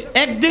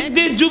 একদিক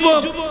দিয়ে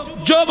যুবক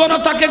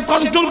যৌবনতাকে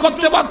কন্ট্রোল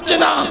করতে পারছে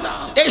না,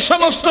 এই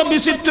সমস্ত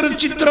বিচিত্র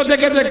চিত্র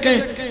দেখে দেখে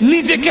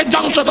নিজেকে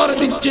ধ্বংস করে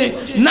দিচ্ছে,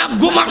 না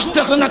ঘুম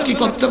আসতেছে না কি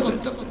করতেছে।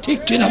 ঠিক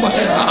কিনা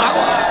বলে?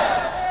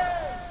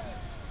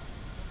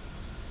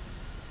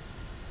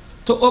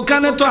 তো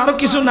ওখানে তো আরো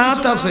কিছু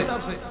নাত আছে,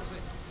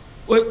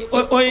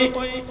 ওই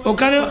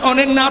ওখানে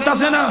অনেক নাত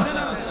আছে না,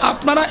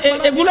 আপনারা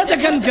এগুলা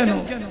দেখেন কেন?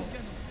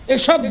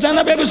 এসব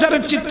জানা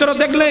ব্যবসারের চিত্র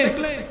দেখলে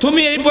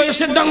তুমি এই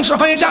বয়সে ধ্বংস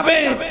হয়ে যাবে,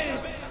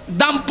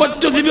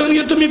 দাম্পত্য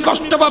জীবনে তুমি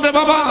কষ্ট পাবে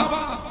বাবা।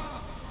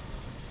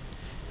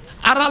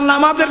 আর আল্লাহ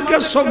আমাদেরকে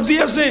চোখ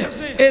দিয়েছে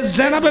এই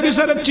জেনাবে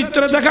বিচারের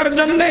চিত্র দেখার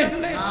জন্য।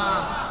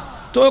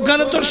 তো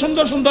ওখানে তো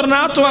সুন্দর সুন্দর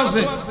নাচও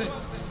আছে।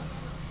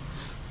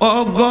 ও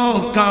গো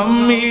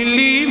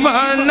কামিলি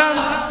ওয়ালা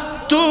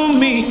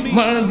তুমি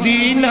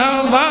মদিনা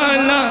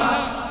ওয়ালা,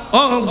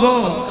 ও গো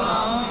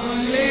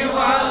কামিলি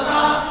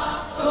ওয়ালা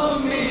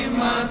তুমি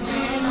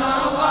মদিনা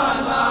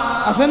ওয়ালা,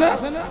 আছে না?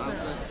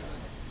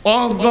 ও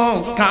গো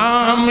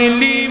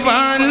কামিলি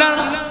ওয়ালা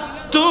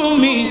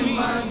তুমি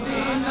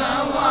মদিনা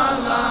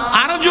ওয়ালা,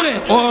 আরো জোরে,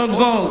 ও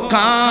গো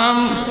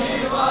কামিলি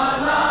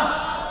ওয়ালা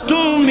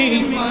তুমি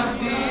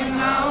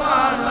মদিনা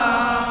ওয়ালা,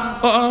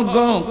 ও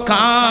গো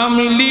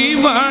কামিলি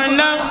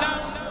ওয়ালা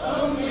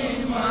তুমি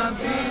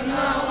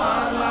মদিনা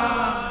ওয়ালা,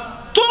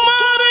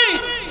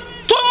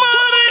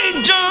 তোমারে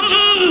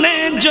জন্নে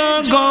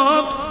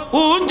জগৎ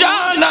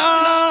উজালা,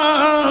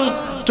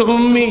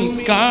 তুমি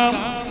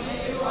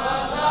কামিলি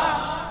ওয়ালা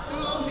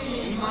তুমি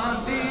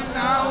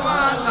মদিনা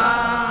ওয়ালা,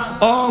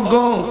 ও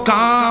গো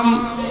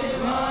কামিলি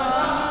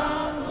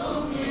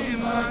তুমি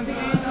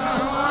মদিনা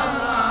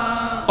ওয়ালা,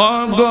 ও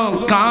গো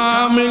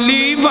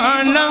কামিলি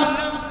ওয়ালা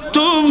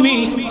তুমি,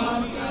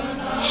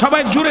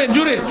 সবাই জুড়ে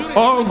জুড়ে,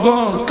 ও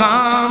গো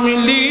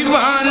কামিলি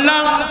ওয়ালা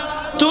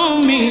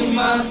তুমি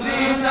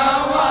মদিনা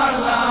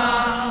ওয়ালা,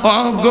 ও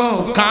গো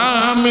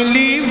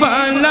কামিলি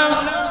ওয়ালা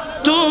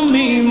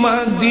তুমি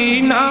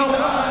মদিনা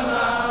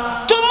ওয়ালা,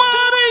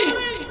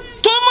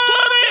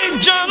 তোমারে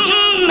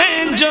জন্নে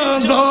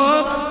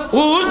জগৎ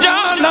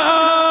উজালা,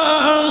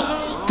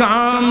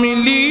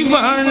 কামিলি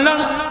ওয়ালা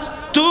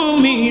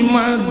তুমি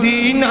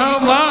মদিনা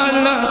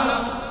ওয়ালা,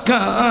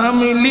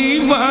 কামিলি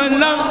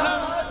ওয়ালা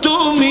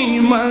তুমি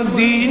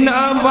মদিনা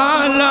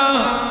ওয়ালা।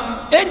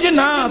 এই যে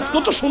নাচ,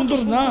 কত সুন্দর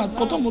নাচ,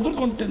 কত মধুর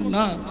কন্টেন্ট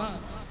নাচ,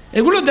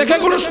 এগুলো দেখে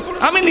এগুলো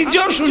আমি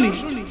নিজেও শুনি,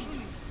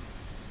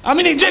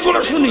 আমি নিজে এগুলো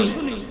শুনি।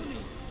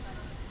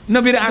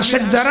 নবীর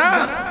আশেক যারা,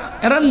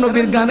 এরা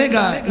নবীর গানে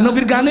গায়,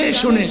 নবীর গানে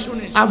শুনে,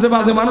 আজে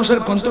বাজে মানুষের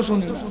কণ্ঠ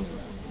শুনে,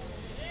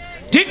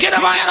 ঠিক কিনা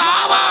ভাইরা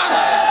আমার?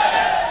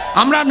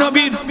 আমরা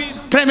নবীর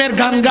প্রেমের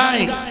গান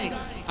গাই।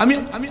 আমি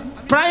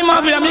প্রায়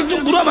মাহফিলে, আমি একটু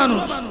বুড়া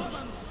মানুষ,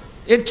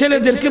 এর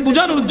ছেলেদেরকে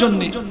বোঝানোর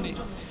জন্য,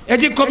 এই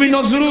যে কবি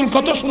নজরুল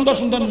কত সুন্দর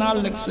সুন্দর নাল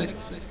লেখছে।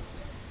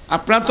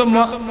 আপনার তো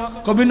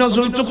কবি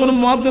নজরুল তো কোনো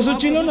মুহাদ্দিস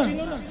ছিল না,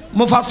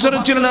 মুফাসসির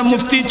ছিল না,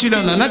 মুফতি ছিল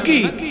না, নাকি?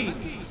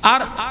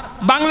 আর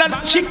বাংলার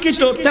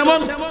শিক্ষিত তেমন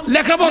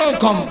লেখাপড়াও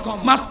কম,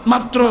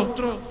 মাত্র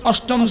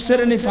 8ম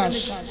শ্রেণী পাস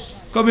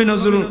কবি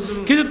নজরুল,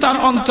 কিন্তু তার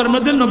অন্তর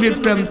মধ্যে নবীর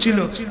প্রেম ছিল।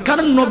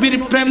 কারণ নবীর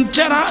প্রেম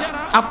ছাড়া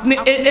আপনি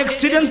এই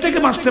অ্যাক্সিডেন্ট থেকে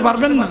বাঁচতে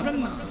পারবেন না।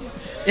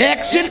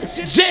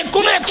 যে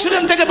কোনো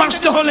অ্যাক্সিডেন্ট থেকে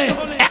বাঁচতে হলে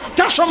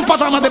একটা সম্পদ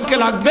আমাদেরকে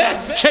লাগবে,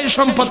 সেই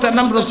সম্পদের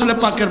নাম রাসূল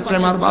পাকের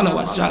প্রেম আর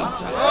ভালোবাসা।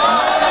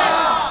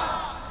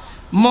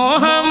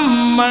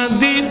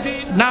 মুহাম্মাদির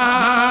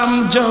নাম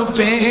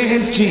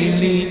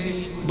জপেছিলি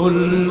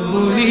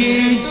বুলবুলি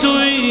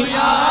তুই,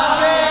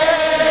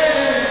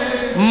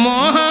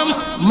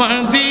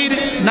 মুহাম্মাদির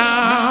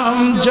নাম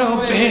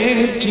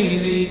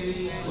জপেছিলি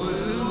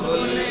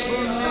বুলবুলি,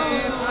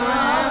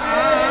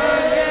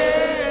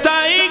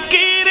 তাই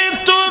কি রে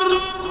তোর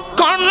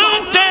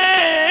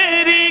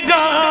কণ্ঠের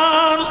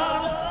গান,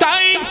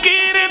 তাই কি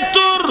রে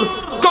তোর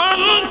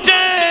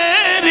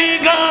কণ্ঠের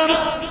গান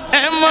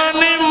এমন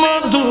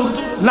মধুর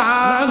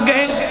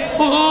লাগে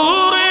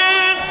উরে,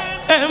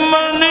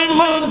 এমন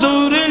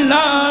মধুর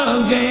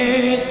লাগে।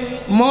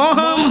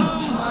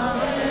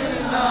 মুহাম্মাদের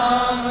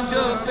নাম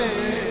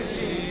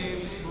জপেছি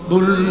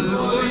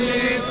বুলবুলি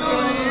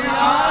তুই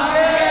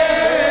আগে।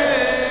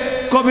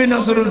 কবি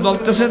নজরুল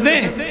বলতেছে, দে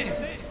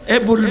এ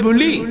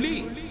বুলবুলি,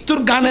 তোর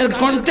গানের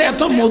কণ্ঠে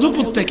এত মধু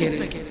থেকে,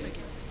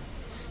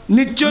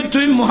 নিশ্চয়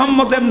তুই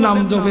মুহাম্মাদের নাম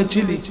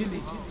জপেছিলি।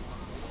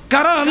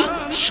 কারণ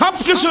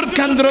সবকিছুর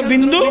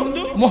কেন্দ্রবিন্দু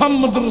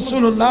মুহাম্মদ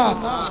রাসূলুল্লাহ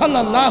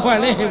সাল্লাল্লাহু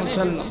আলাইহি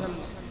ওয়াসাল্লাম।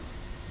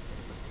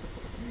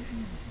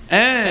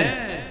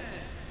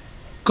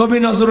 কবি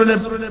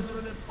নজরুলের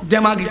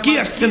দিমাগে কি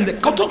আসছেন,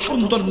 কত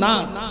সুন্দর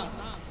নাচ।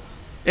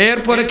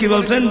 এরপরে কি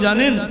বলছেন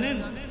জানেন?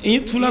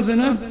 ঈদ ফুল আছে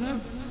না,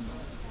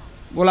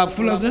 গোলাপ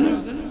ফুল আছে না,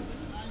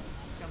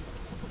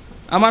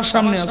 আমার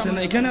সামনে আছে না,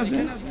 এখানে আছে,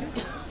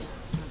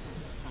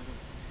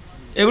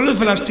 এগুলো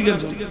প্লাস্টিকের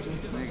ফুল।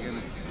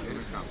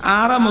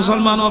 আর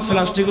মুসলমান ও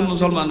প্লাস্টিকের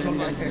মুসলমান,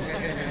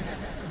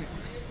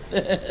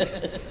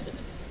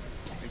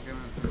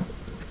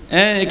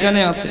 এখানে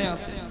আছে।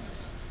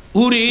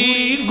 উরি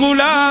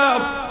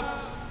গোলাপ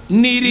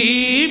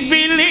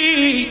নিরিবিলি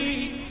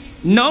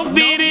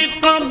নবীর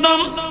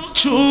কদম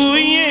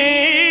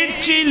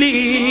ছুঁয়েছিলি,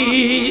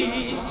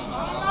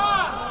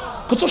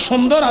 কত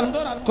সুন্দর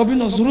কবি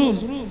নজরুল।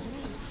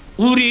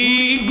 উরি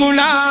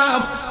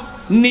গোলাপ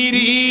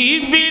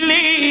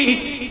নিরিবিলি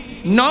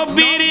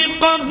নবীর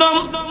কদম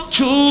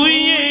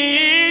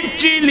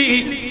ছুঁয়েছিলি,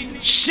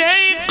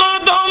 সেই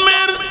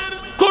কদমের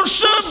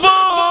খুশবু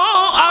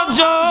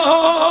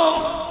আজব,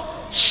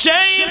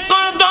 সেই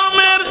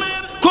কদমের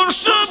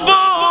খুশবু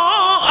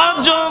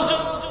আজব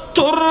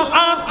তোর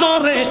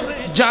আতরে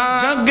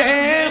জাগে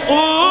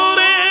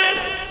উরে,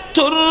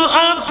 তোর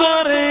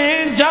আতরে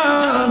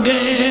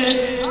জাগে।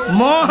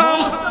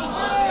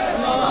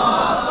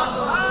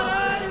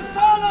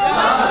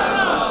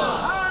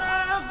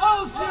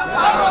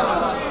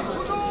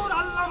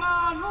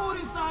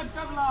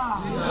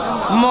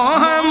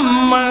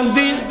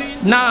 মোহাম্মদের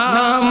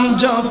নাম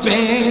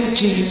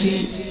জপেছিলি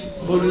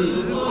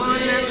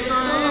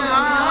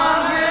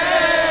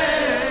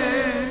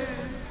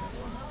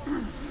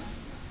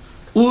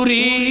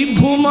উরি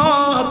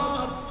ভুমর,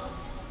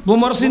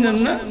 ভুমর চিনেন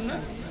না?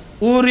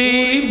 উরি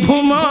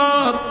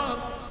ভুমর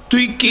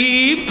তুই কি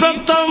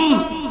প্রথম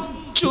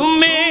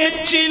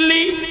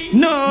চুমেছিলি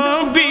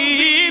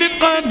নবীর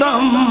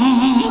কদম?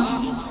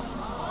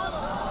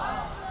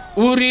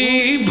 উরি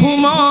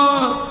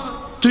ভুমর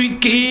তুই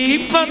কি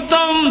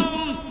প্রথম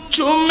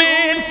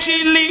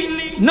চুমেছিলি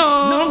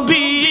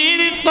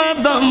নবীর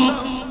কদম?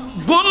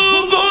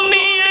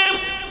 গুনগুনিয়ে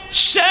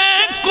সে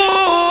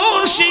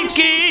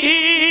কুশিকি,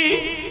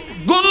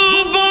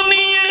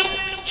 গুনগুনিয়ে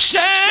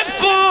সে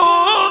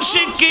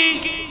কুশিকি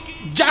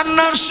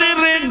জানাস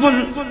রে গুল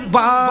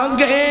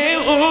বাগে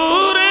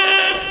ওরে,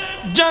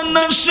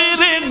 জানাস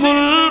রে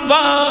গুল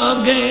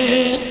বাগে।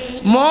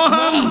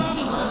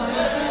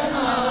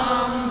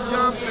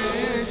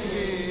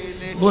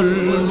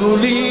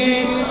 বুলবুলি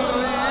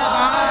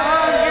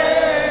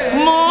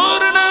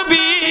মোর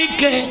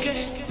নবীকে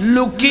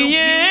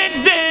লুকিয়ে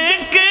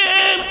দেখে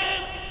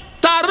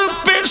তার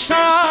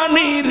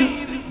পেশানির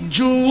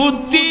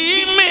জুতি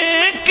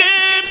মেকে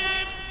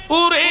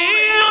উড়ে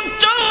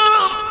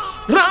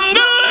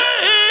রঙলে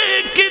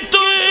কি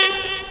তুই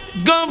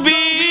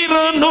গভীর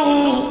নু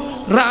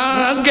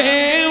রাগে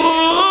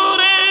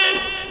উড়ে,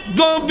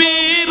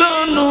 গভীর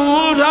নু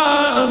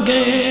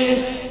রাগে।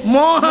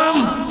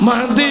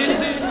 মোহাম্মদের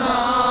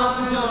নাম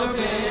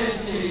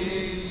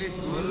জপেছিলি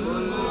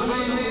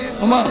বুলবুলি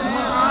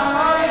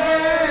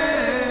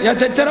या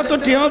तेरा तो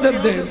टियाव दे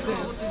दे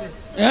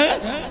हैं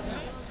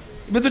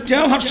बे तो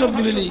टियाव हर्षद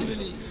दिली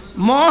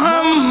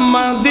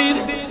मोहम्मदीर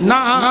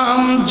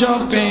नाम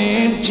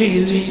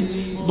जपेছিলি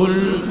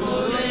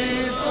বুলবুলি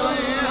তুই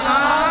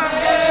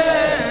আগে।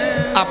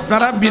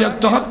 আপনারা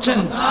বিরক্ত হচ্ছেন?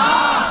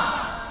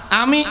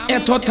 আমি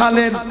এত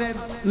তালের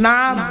না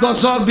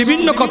দশর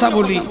বিভিন্ন কথা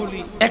বলি,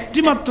 একটি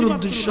মাত্র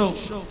উদ্দেশ্য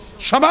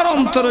সবার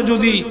অন্তরে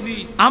যদি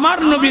আমার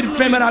নবীর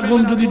প্রেমের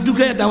আগুন যদি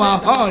ঢুকে দেওয়া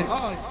হয়,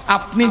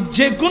 আপনি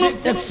যে কোনো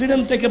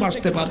অ্যাক্সিডেন্ট থেকে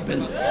বাঁচতে পারবেন।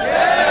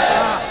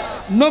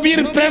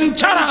 নবীর প্রেম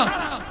ছাড়া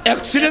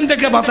অ্যাক্সিডেন্ট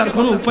থেকে বাঁচার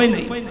কোনো উপায়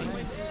নেই।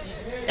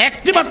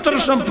 একটি মাত্র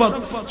সম্পদ,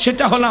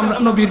 সেটা হলো আমরা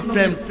নবীর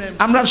প্রেম।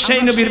 আমরা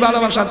সেই নবীর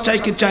ভালোবাসা চাই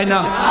কি চাই না?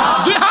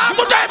 দুই হাত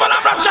উঠাই বল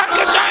আমরা চাই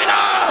কি চাই না?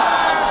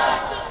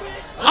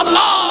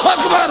 আল্লাহু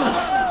আকবার।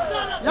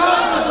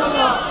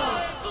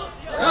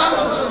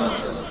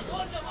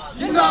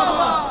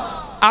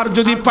 আর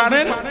যদি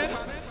পারেন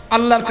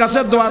আল্লাহর কাছে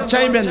দোয়া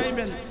চাইবেন,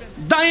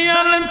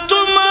 দয়াল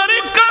তোমার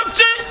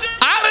কাছে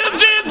আর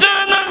যে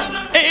জানা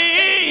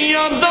এই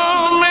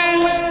অদমে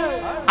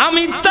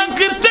আমি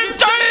তাকতে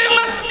চাই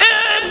না এ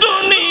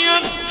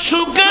দুনিয়ার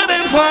সুখের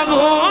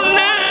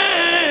ফাগুনে,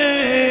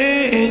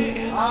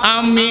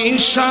 আমি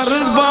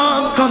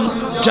সর্বক্ষণ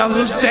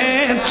জ্বলতে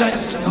চাই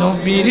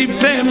নবীর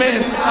প্রেমের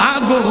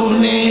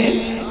আগুনে,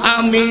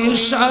 আমি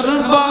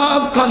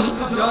সর্বক্ষণ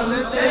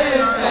জ্বলতে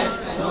চাই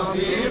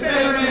নবীর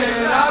প্রেমের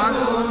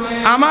আগুনে।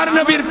 আমার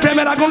নবীর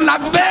প্রেমের আগুন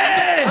লাগবে,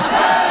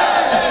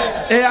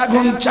 এই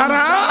আগুন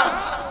ছাড়া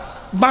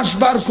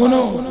বাঁচবার কোনো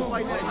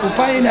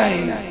উপায় নাই।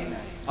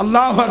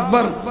 আল্লাহু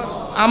আকবার।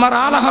 আমার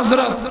আলা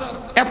হযরত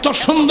এত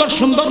সুন্দর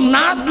সুন্দর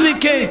নাদ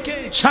লিখে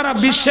সারা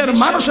বিশ্বের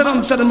মানুষের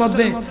অন্তরের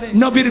মধ্যে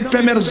নবীর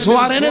প্রেমের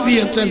জোয়ার এনে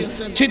দিয়েছেন।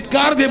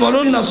 চিৎকার দিয়ে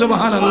বলুন না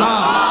সুবহানাল্লাহ।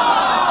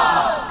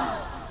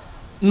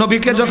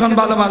 নবীকে যখন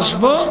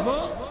ভালোবাসবো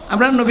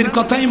আমরা নবীর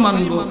কথাই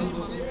মানবো,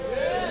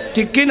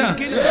 ঠিক কি না?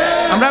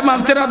 আমরা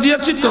মানতে রাজি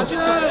আছি তো?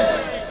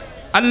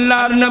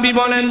 আল্লাহর নবী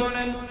বলেন,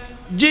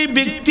 যে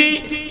ব্যক্তি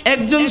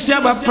একজন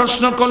সাহাবা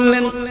প্রশ্ন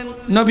করলেন,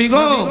 নবী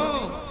গো,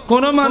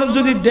 কোন মানুষ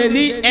যদি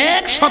ডেইলি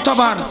 100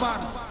 বার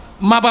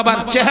মা বাবার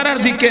চেহারার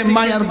দিকে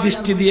মায়ার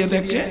দৃষ্টি দিয়ে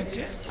দেখে,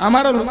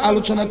 আমার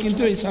আলোচনা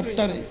কিন্তু এই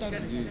চ্যাপ্টারে,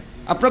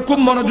 আপনারা খুব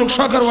মনোযোগ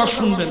সহকারে ওয়াজ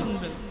শুনবেন,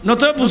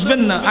 নয়তো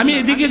বুঝবেন না। আমি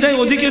এদিকে যাই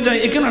ওদিকে যাই,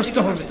 এখানে আসতে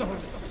হবে।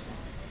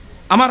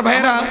 আমার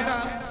ভাইরা,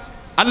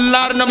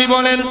 আল্লাহর নবী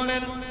বলেন,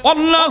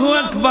 আল্লাহু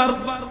আকবার,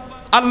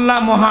 আল্লাহ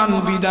মহান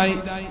বিদায়।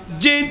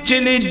 যে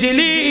ছেলে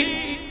ডেইলি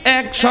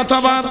 100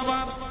 বার,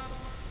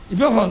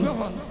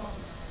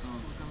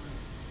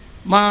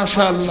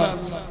 মাশাআল্লাহ,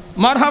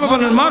 মারহাবা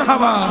বলেন,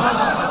 মারহাবা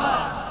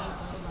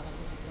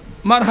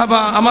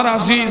মারহাবা। আমার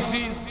আজিজ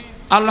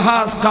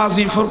আলহাজ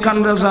কাজী ফুরকান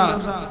রাজা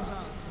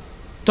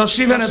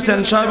তশরিফ এনেছেন,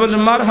 সবাই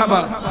বলেন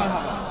মারহাবা।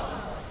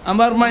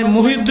 আমার মাই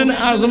মুহিউদ্দিন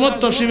আজমত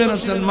তশরিফ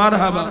এনেছেন,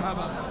 মারহাবা।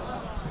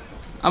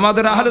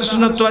 আমাদের আহলে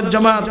সুন্নাত ওয়াল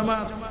জামাত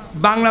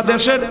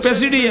বাংলাদেশের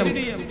প্রেসিডিয়াম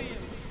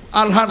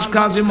আলহাজ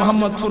কাজী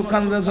মোহাম্মদ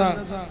ফুরকান রাজা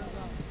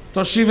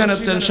তশরিফ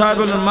এনেছেন, সবাই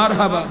বলেন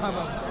মারহাবা।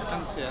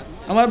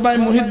 আমার ভাই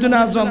মুহিউদ্দিন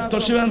আজম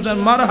তশরিফ এনেছেন,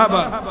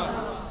 মারহাবা।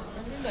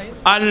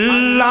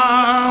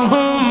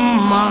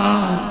 আল্লাহুম্মা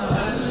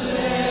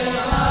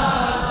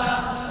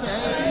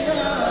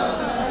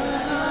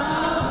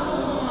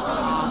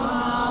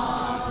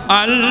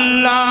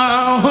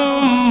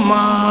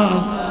আল্লাহুম্মা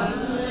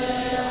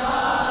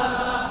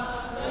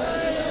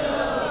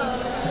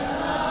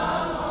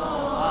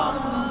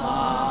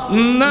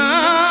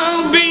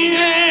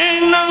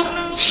নাবিয়িনা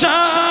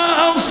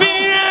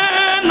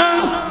শাফিয়িনা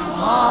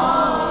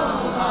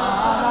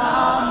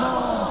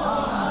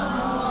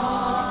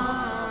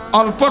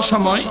অল্প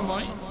সময়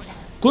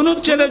কোন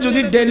ছেলে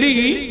যদি ডেলি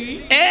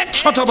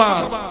 100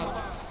 বার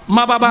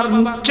মা বাবার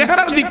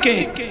চেহারার দিকে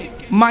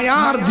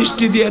মায়ার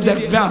দৃষ্টি দিয়ে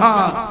দেখবে,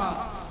 হ্যাঁ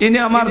ইনি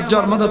আমার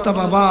জন্মদাতা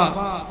বাবা,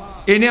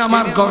 ইনি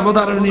আমার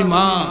গর্ভধারিণী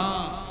মা,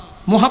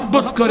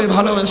 মোহাব্বত করে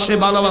ভালোবাসে,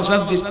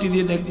 ভালোবাসার দৃষ্টি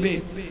দিয়ে দেখবে,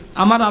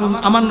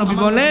 আমার নবী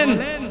বলেন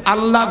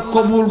আল্লাহ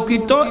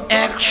কবুলকৃত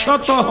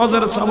 100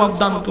 হজের সওয়াব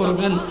দান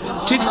করবেন।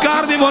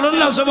 চিৎকার দিয়ে বলুন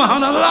না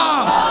সুবহানাল্লাহ।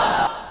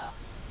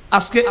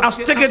 আজ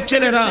থেকে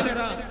ছেলেরা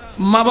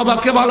মা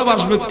বাবাকে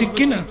ভালোবাসবে, ঠিক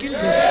কিনা?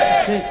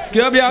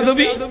 কেউ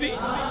বেয়াদবি?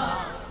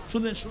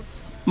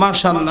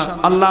 মাশাআল্লাহ,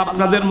 আল্লাহ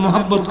আপনাদের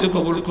মোহাব্বতকে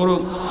কবুল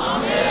করুক,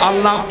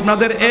 আল্লাহ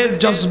আপনাদের এই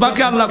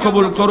জজবাকে আল্লাহ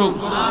কবুল করুক।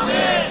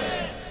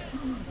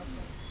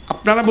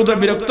 আপনারা বোধহয়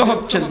বিরক্ত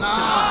হচ্ছেন।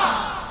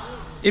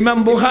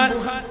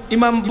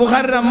 ইমাম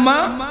বুখারীর আম্মা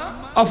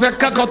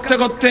অপেক্ষা করতে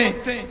করতে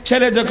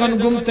ছেলে যখন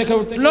ঘুম থেকে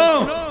উঠলো,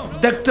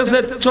 দেখতেছে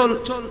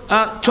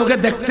চোখে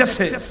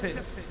দেখতেছে,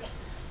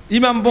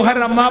 ইমাম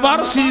বুখারীর আম্মা আবার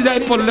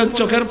সিজদায় পড়লেন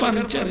চোখের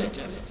পানি ছেড়ে।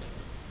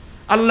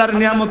 আল্লাহর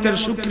নিয়ামতের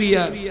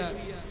শুকরিয়া,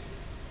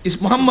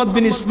 মুহাম্মদ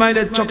বিন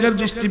ইসমাইলের চোখের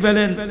দৃষ্টি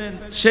পেলেন,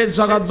 সে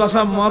জগৎ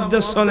বাসা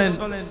মুহাদ্দিস হলেন,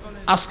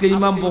 আজকে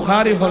ইমাম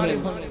বুখারী হলেন।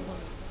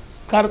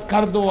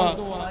 কার দোয়া?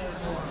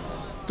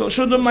 তো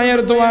শুধু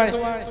মায়ের দোয়ায়,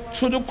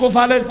 শুধু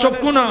কপালের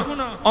চক্ষু না,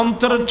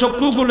 অন্তরের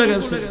চক্ষু খুলে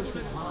গেছে।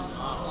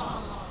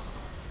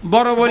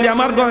 বড় বলি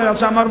আমার ঘরে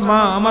আছে, আমার মা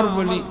আমার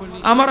বলি,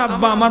 আমার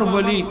আব্বা আমার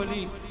বলি।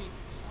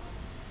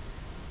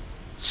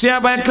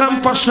 সাহাবা একরাম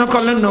প্রশ্ন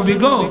করলেন, নবী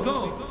গো,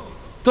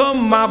 তো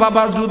মা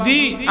বাবা যদি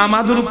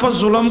আমাদের উপর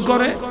জুলুম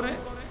করে,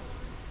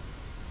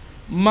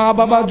 মা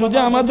বাবা যদি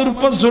আমাদের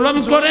উপর জুলুম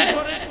করে,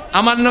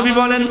 আমার নবী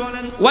বলেন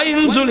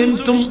ওয়াইন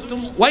জুলিমতুম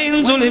ওয়াইন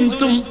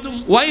জুলিমতুম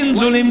ওয়াইন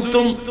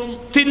জুলিমতুম,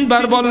 3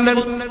 বার বললেন,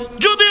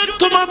 যদি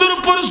তোমাদের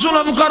উপর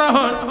জুলুম করা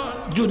হয়,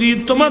 যদি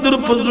তোমাদের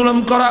উপর জুলুম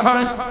করা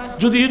হয়,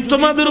 যদি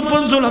তোমাদের উপর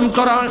জুলুম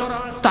করা হয়,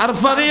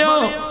 তারপরেও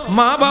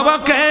মা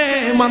বাবাকে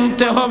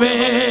মানতে হবে।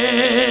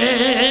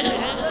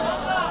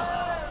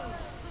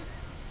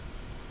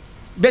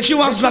 বেশি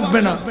ওয়াজ লাগবে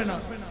না।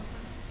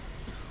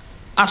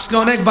 আজকে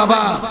অনেক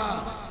বাবা,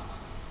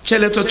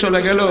 ছেলে তো চলে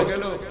গেল,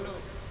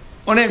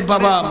 অনেক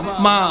বাবা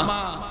মা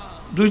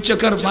 2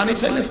 চোখের পানি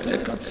ফেলে ফেলে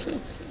কাঁদছে।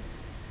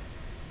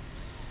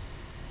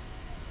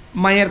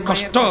 মায়ের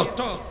কষ্ট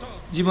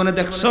জীবনে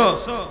দেখছো?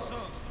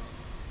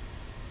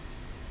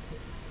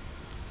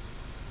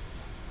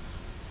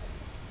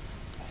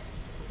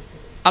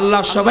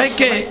 আল্লাহ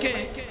সবাইকে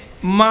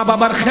মা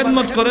বাবার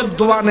খেদমত করে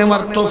দোয়া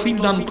নেওয়ার তৌফিক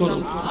দান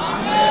করুন।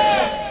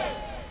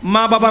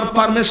 মা বাবার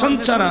পারমিশন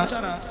ছাড়া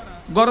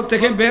ঘর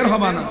থেকে বের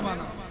হবে না,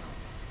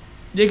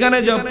 যেখানে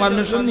যাও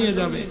পারমিশন নিয়ে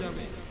যাবে।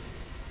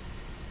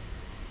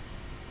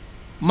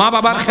 মা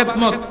বাবার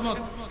খেদমত,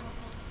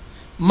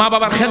 মা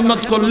বাবার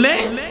খেদমত করলে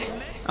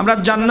আমরা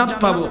জান্নাত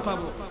পাবো।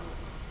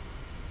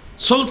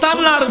 সুলতান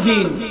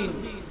আরফিন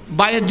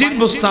বায়েজিদ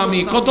বুস্তামি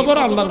কত বড়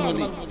আল্লাহর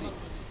ওলি।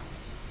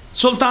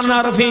 সুলতান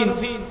আরফিন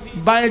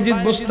বায়েজিদ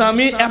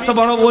বুস্তামি এত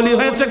বড় ওলি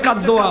হয়েছে কার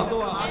দোয়া?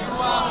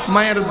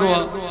 মায়ের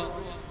দোয়া।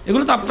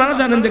 এগুলো তো আপনারা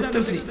জানেন,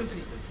 দেখতেছি।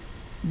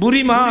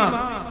 বুড়ি মা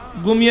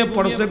ঘুমিয়ে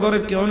পড়ছে, ঘরে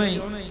কেউ নেই।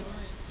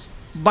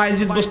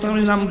 বায়েজিদ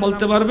বুস্তামির নাম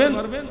বলতে পারবেন?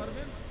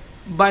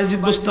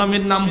 বায়েজিদ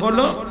বুস্তামির নাম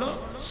হলো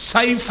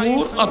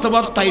সাইফুর অথবা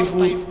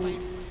তাইফুর।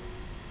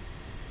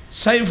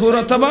 সাইফুর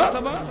অথবা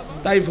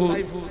তাইফুর।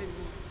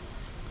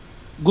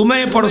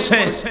 ঘুমিয়ে পড়ছে,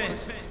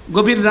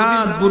 গভীর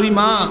রাত, বুড়ি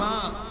মা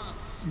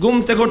ঘুম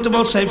থেকে উঠতে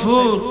বল,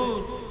 সাইফুর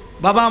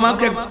বাবা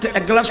আমাকে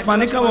 1 গ্লাস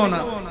পানি খাওয়াও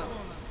না।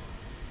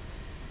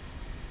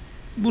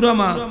 বুড়া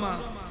মা,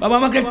 বাবা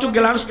আমাকে একটু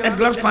 1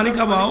 গ্লাস পানি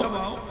খাওয়াও।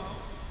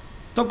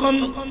 তখন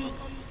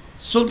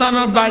সুলতান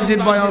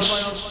বায়েজিদ বয়স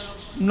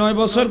 9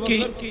 বছর কি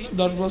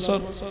 10 বছর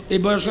এই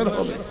বয়সের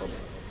হবে।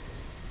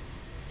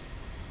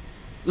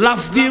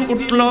 লাফ দিয়ে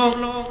উঠলো,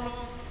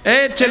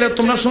 এই ছেলে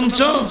তোমরা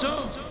শুনছো?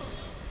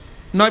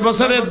 9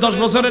 বছরের 10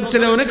 বছরের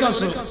ছেলে অনেক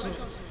আছে,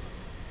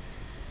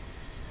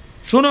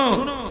 শুনো।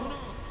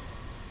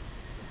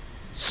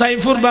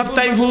 সাইফুর বা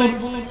তাইফুর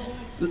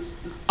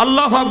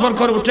আল্লাহু আকবার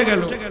করে উঠে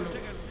গেল।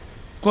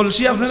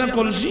 কলসি আছে না,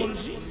 কলসি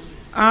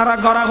আর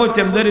গড়া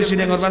হইতেন ধরে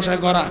সিনেগর বাসায়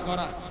গড়া।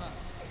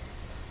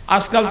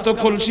 আজকাল তো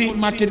কলসি,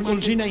 মাটির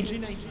কলসি নাই,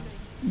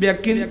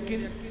 ব্যাকিন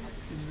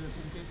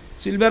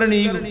সিলভার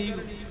নেই,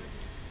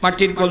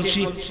 মাটির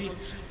কলসি।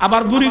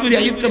 আবার গুড়ি গুড়ি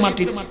আইতে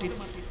মাটির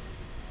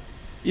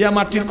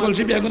মাটির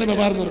কলসি বেগুনে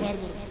ব্যবহার করো।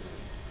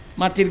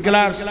 মাটির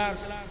গ্লাস,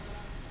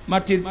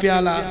 মাটির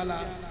পেয়ালা,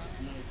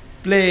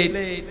 প্লেট,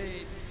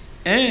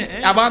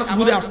 আবার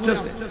ঘুরে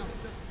আসতেছে।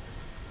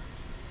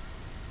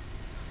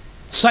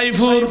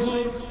 সাইফুর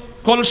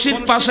কলসির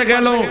পাশে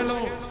গেল,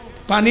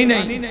 পানি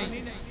নেই।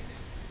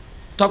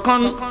 তখন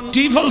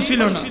টিউবওয়েল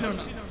ছিল না,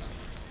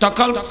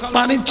 তখন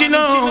পানি ছিল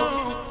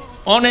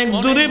অনেক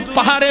দূরে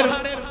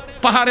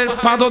পাহাড়ের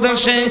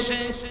পাদদেশে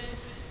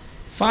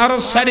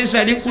পাহাড়ের সাইডে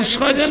সাইডে উৎস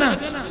হয় না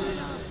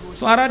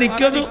পাহাড়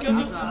কেউ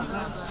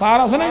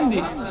পাহাড় আছে না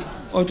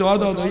ওই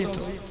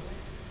তো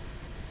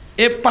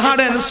এই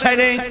পাহাড়ের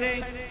সাইডে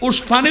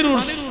পানির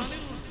উৎস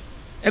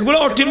এগুলো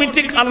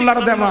অটোমেটিক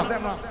আল্লাহর দেওয়া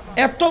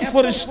এত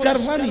পরিষ্কার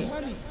পানি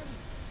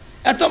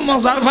এত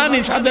মজার পানি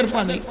স্বাদের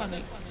পানি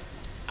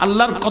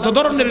আল্লাহর কত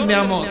ধরনের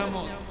নিয়ামত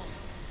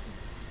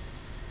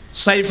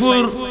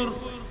সাইফুর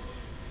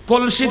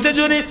কলসিতে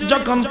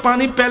যখন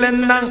পানি পেলেন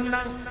না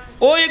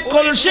ওই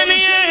কলসি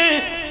নিয়ে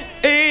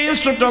এই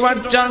ছোট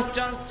বাচ্চা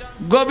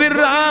গভীর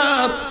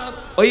রাত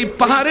ওই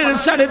পাহাড়ের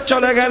সাইডে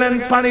চলে গেলেন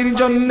পানির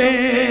জন্যে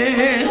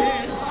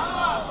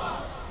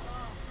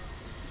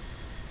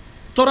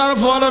তোরার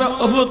ফলের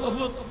অভূত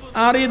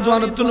আর এই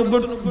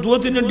দু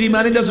তিন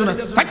ডিমানি দেশ না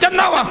পাচ্ছেন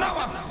না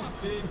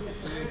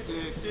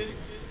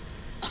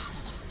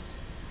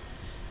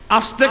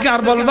আজ থেকে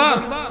আর বলবা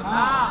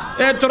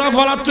এ তোরা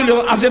ফল আর তুলি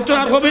আজ তোর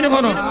আর হবি না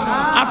কোনো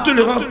আর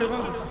তুলি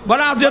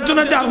বলে আজ তো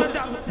না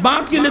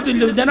বাঁধ কিনে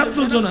তুললি জানার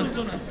তুলছো না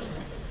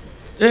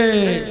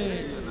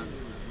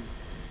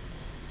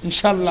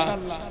ইনশাল্লাহ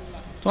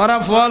তোরা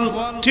ফল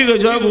ঠিক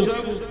হয়ে যাবো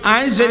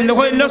আই জেলে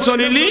হইলে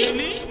চলিলি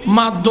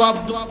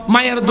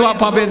মায়ের দোয়া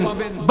পাবেন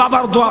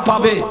বাবার দোয়া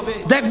পাবে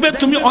দেখবে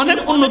তুমি অনেক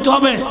উন্নত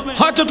হবে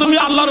হয়তো তুমি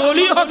আল্লাহর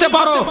ওলি হতে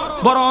পারো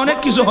বড় অনেক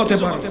কিছু হতে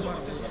পারো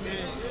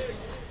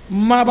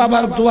মা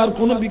বাবার দোয়ার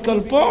কোনো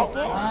বিকল্প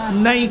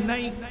নাই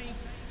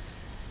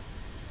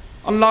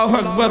আল্লাহু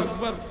আকবার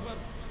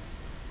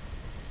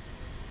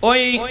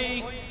ওই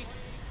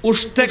উস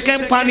থেকে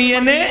পানি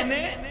এনে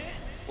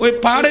ওই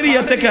পাহাড়ের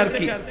ইয়ে থেকে আর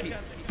কি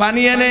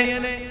পানি এনে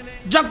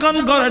যখন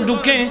ঘরে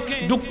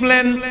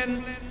ঢুকলেন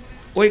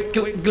ওই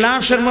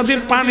গ্লাসের মধ্যে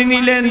পানি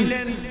নিলেন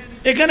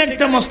এখানে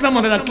একটা মশলা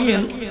মনে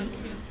রাখিয়েন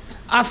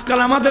আজকাল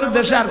আমাদের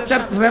দেশে একটা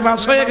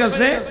রেবাস হয়ে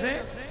গেছে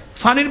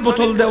পানির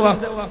বোতল দেওয়া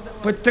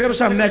প্রত্যেকের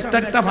সামনে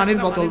একটা পানির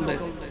বোতল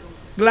দেয়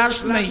গ্লাস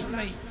নাই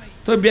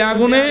তো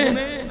বেগুনে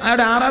আর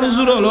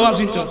হুজুর হলো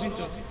আসিত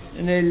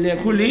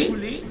খুলি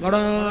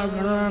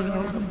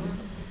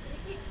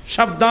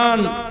সাবধান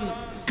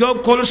কেউ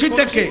কলসি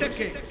থেকে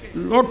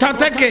লোটা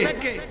থেকে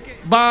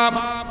বা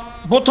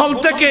বোতল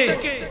থেকে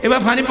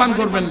এবার পানি পান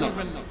করবেন না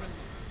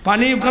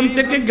পানি ওখান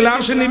থেকে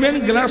গ্লাসে নেবেন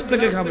গ্লাস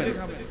থেকে খাবেন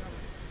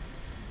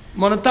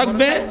মনে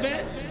থাকবে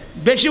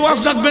বেশি ওয়াজ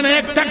থাকবে না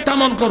একটা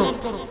মন করো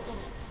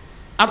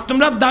আর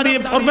তোমরা দাঁড়িয়ে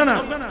পড়বে না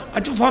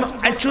একটু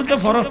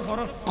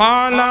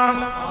কালা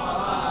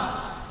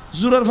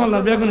জুরার ফল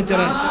বেগুনি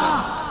তেরা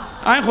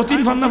আয়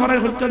হতির ফান্না ফারাই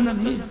করতেন না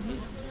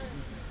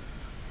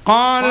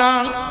কালা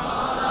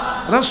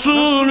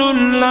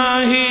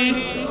রাসূলুল্লাহি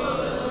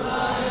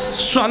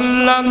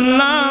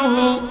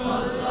সাল্লাল্লাহু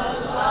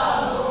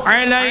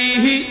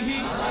আলাইহি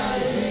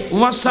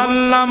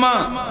ওয়াসাল্লাম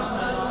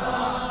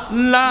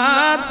লা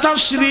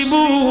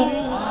তাশরিবু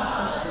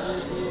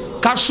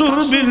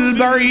কাশুরবিল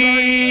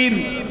বাঈর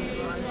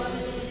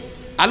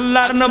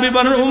আল্লাহর নবী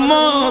বলেন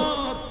উম্মত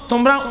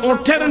তোমরা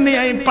ওঠের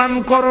নিয়ে পান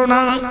করো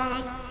না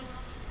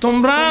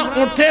তোমরা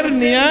ওঠের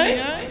নিয়ে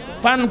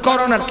পান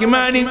করো না কি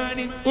মানে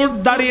উট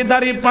দাঁড়িয়ে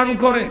দাঁড়িয়ে পান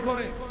করে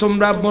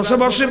তোমরা বসে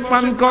বসে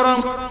পান করো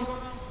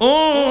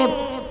উট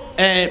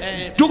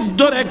টুক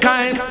ধরে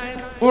খায়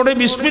ওরে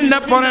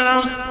বিসমিল্লাহ পড়ে না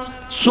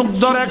সুখ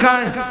ধরে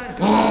খায়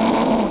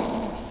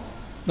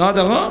না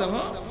দেখো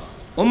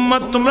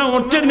উম্মত তোমরা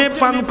ওঠে নিয়ে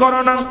পান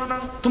করো না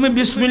তুমি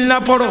বিসমিল্লাহ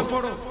পড়ো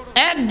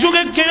এক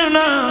যুগে কেউ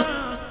না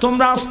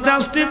তোমরা আস্তে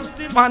আস্তে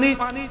পানি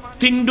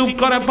 3 ডুব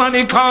করে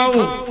পানি খাও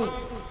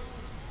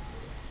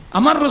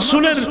আমার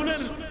রাসূলের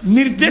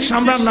নির্দেশ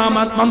আমরা না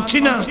মানছি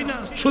না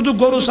শুধু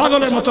গরু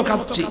ছাগলের মতো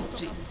খাচ্ছি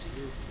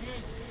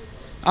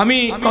আমি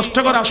কষ্ট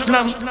করে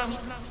আসলাম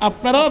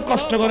আপনারাও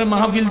কষ্ট করে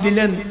মাহফিল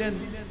দিলেন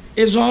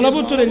এই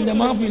জলাবুতরে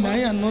মাহফিল নাই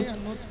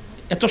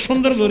এত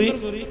সুন্দর করি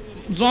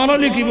জল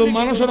লিখিব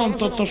মানুষের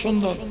অন্তত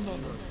সুন্দর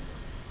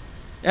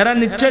এরা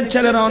নিশ্চয়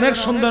ছেলেরা অনেক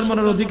সুন্দর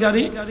মনের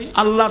অধিকারী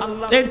আল্লাহ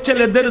এই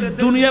ছেলেদের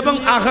দুনিয়া এবং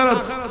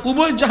আখিরাত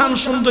উভয় জাহান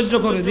সৌন্দর্য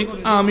করে দিক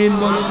আমিন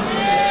বলুন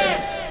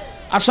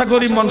আশা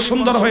করি মন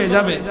সুন্দর হয়ে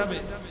যাবে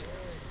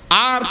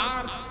আর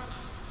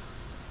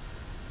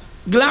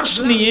গ্লাস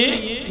নিয়ে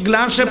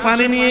গ্লাসে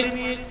পানি নিয়ে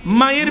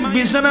মায়ের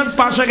বিছানার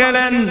পাশে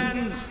গেলেন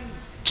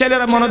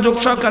ছেলেরা মনোযোগ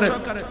সহকারে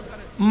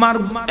মার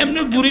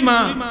এমনি বুড়ি মা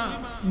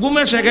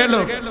ঘুমে এসে গেল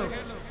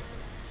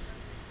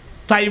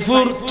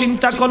তাইফুর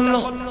চিন্তা করলো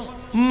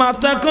মা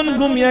তো এখন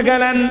ঘুমিয়ে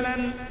গেলেন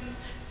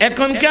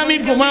এখন কি আমি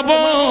ঘুমাবো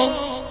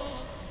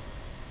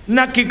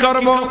না কি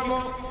করব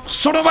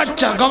ছোট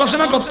বাচ্চা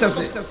গবেষণা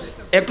করতেছে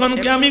এখন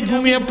কি আমি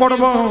ঘুমিয়ে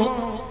পড়বো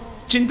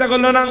চিন্তা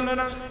করলো না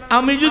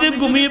আমি যদি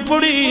ঘুমিয়ে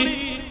পড়ি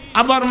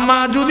আবার মা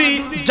যদি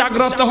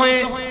জাগ্রত হয়ে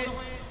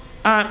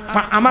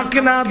আমাকে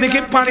না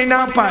দেখে পানি না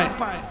পায়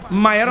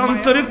মায়ের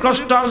অন্তরে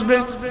কষ্ট আসবে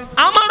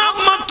আমার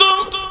আম্মা তো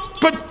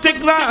প্রত্যেক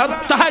রাত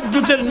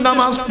তাহাজ্জুদের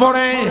নামাজ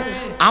পড়ে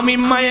আমি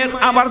মায়ের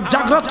আবার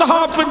জাগ্রত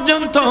হওয়া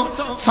পর্যন্ত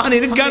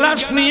পানির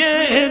গ্লাস নিয়ে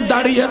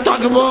দাঁড়িয়ে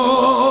থাকবো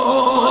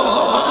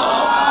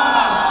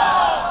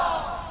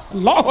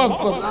আল্লাহু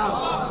আকবার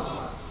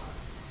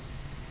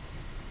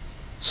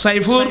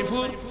সাইফুর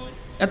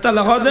এটা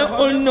লহদে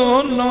অন্য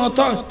নত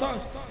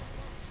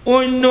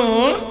অন্য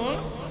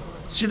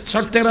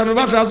সত্যের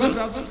ভাষা আছে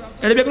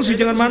এটা বেকন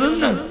সিটাগান মানুষ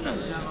না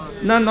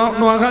না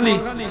নোয়াখালী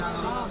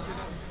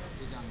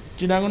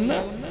চিনাগন না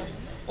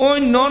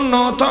অন্য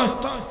নত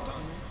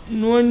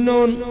অন্য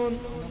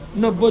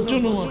 90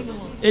 জন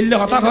এলে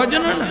হতা হয়ে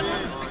না না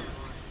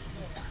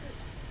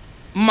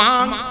মা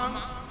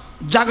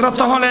জাগ্রত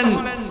হলেন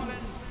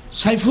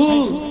সাইফুল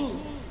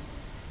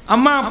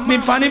আম্মা আপনি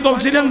পানি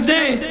বলছিলেন যে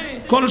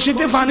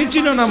কলসিতে পানি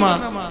ছিল না মা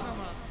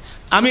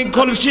আমি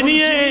কলসি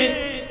নিয়ে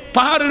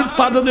পাহাড়ের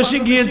পাদদেশে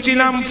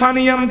গিয়েছিলাম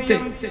পানি আনতে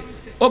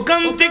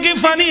ওখান থেকে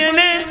পানি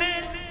এনে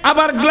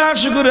আবার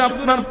গ্লাস করে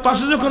আপনার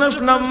পাশে যখন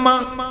আসলাম মা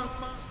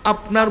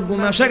আপনার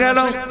ঘুম এসে গেল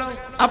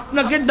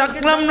আপনাকে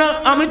ডাকলাম না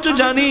আমি তো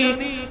জানি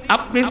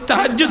আপনি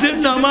তাহাজ্জুদের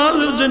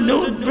নামাজের জন্য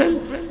উঠবেন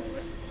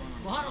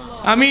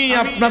আমি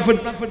আপনার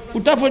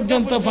উঠা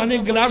পর্যন্ত পানি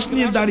গ্লাস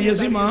নিয়ে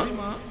দাঁড়িয়েছি মা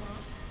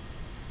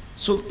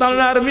সুলতান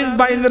আরবিন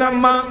বাইদের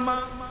আম্মা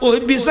ওই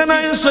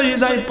বিছানায়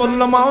সজদায়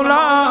পড়ল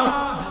মাওলা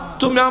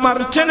তুমি আমার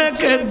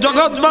ছেলেকে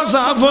জগৎ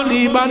বাসা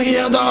বলি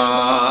বানিয়ে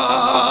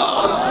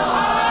দাও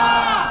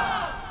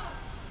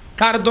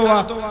কার দোয়া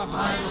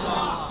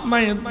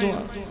মায়ের দোয়া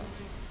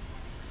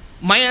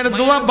মায়ের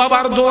দোয়া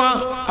বাবার দোয়া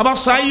আবার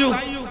সাইয়ু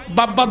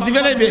বাবা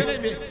দিবে লাইবে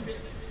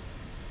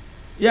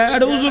ইয়া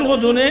এটা উজুর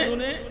কদনে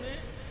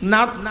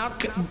নাত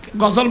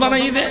গজল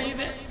বানাই দে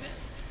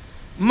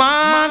মা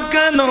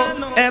কেন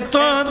এত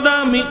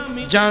দামি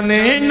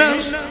জানে না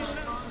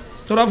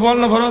তোরা ফল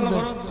না ফরত দে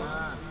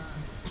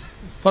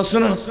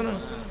ফসল না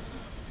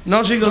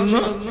নসিগল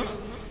না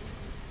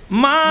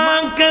মা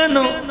কেন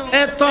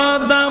এত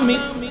দামি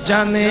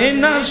জানে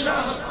না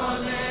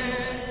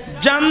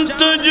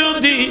জানতো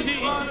যদি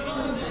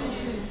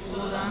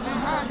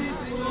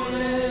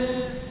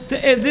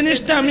এই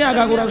জিনিসটা আমি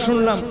আগাগোড়া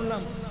শুনলাম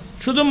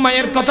শুধু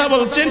মায়ের কথা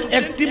বলছেন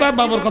একটিবার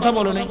বাবার কথা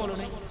বলো নাই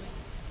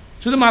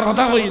শুধু মার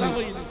কথা হইনি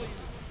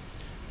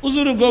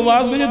হুজুর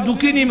গোবাজ মানে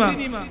দুঃখিনী মা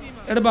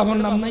এটা বাবার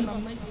নাম নাই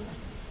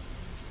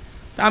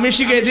আমি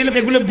শিখিয়ে দিলাম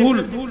এগুলো ভুল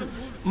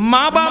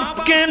মা বাপ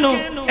কেন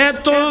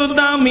এত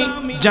দামি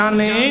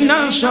জানে না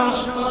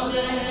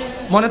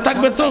মনে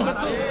থাকবে তো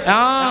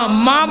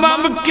মা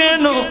বাপ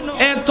কেন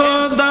এত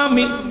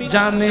দামি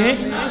জানে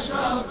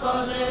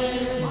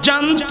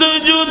জানতো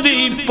যদি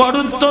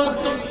পড়তো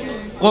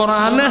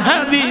কোরআন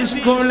হাদিস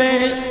কোলে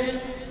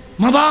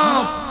মা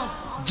বাপ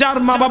যার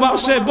মা বাবা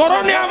से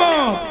बड़ा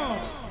नियामत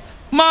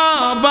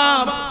माँ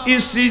बाप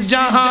इस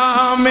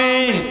जहां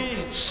में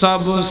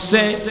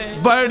सबसे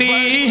बड़ी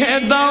है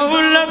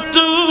दौलत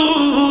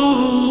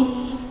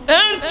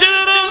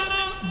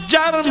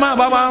जार माँ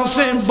बाबा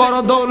से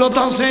बड़ दौलत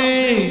से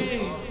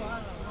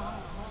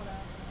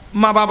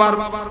माँ बाबार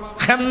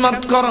खिदमत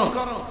करो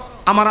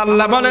আমার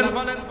আল্লাহ বলেন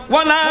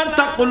ওয়ালা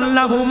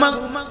তাকুল্লাহুমা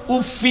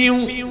উফিউ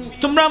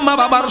তোমরা মা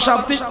বাবার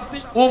সাথে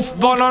উফ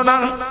বলো না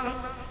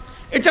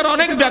এটার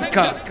অনেক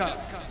ব্যাখ্যা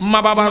মা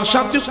বাবার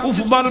সাথে উফ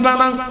বলবা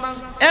না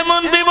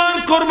এমন ব্যবহার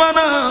করবা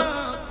না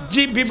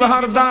যে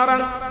ব্যবহার দ্বারা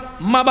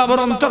মা বাবার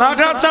অন্তর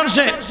আঘাত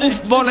আসে উফ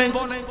বলে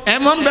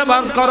এমন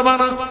ব্যবহার করবা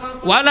না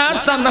ওয়ালা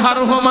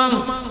তানহারহুমা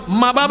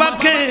মা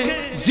বাবাকে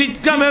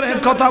জিজ্ঞা মেরে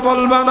কথা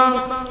বলবা না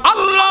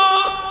আল্লাহ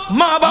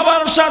মা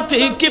বাবার সাথে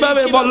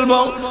কিভাবে বলবো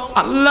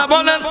আল্লাহ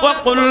বলেন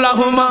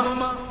ওয়াকুল্লাহুমা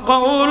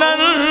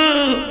কওলান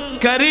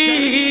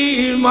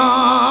কারীমা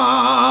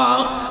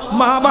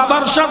মা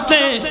বাবার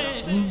সাথে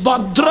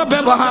ভদ্র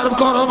ব্যবহার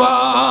করবা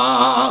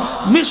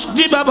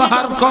মিষ্টি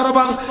ব্যবহার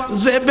করবা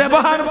যে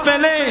ব্যবহার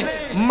পেলে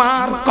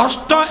মার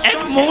কষ্ট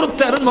এক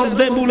মুহূর্তের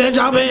মধ্যে ভুলে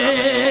যাবে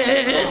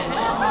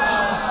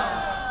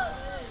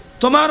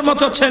তোমার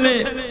মতো ছেলে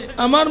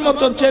আমার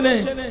মতো ছেলে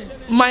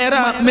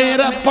মায়েরা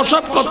মেয়েরা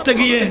প্রসব করতে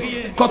গিয়ে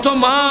কত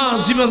মা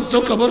জীবন্ত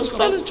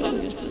কবরস্থানে চলে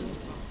গেছে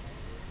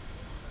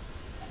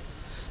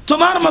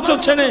তোমার মতো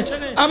ছেলে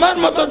আমার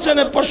মতো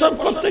ছেলে প্রসব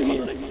করতে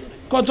গিয়ে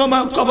কত মা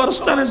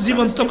কবরস্থানে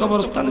জীবন্ত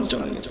কবরস্থানে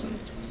চলে গেছে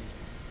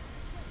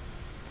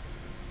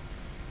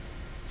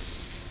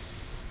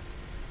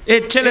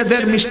এই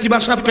ছেলেদের মিষ্টি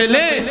ভাষা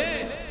পেলে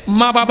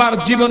মা বাবার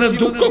জীবনের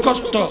দুঃখ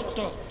কষ্ট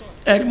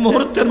এক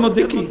মুহূর্তের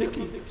মধ্যে কি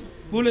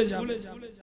ভুলে যাবে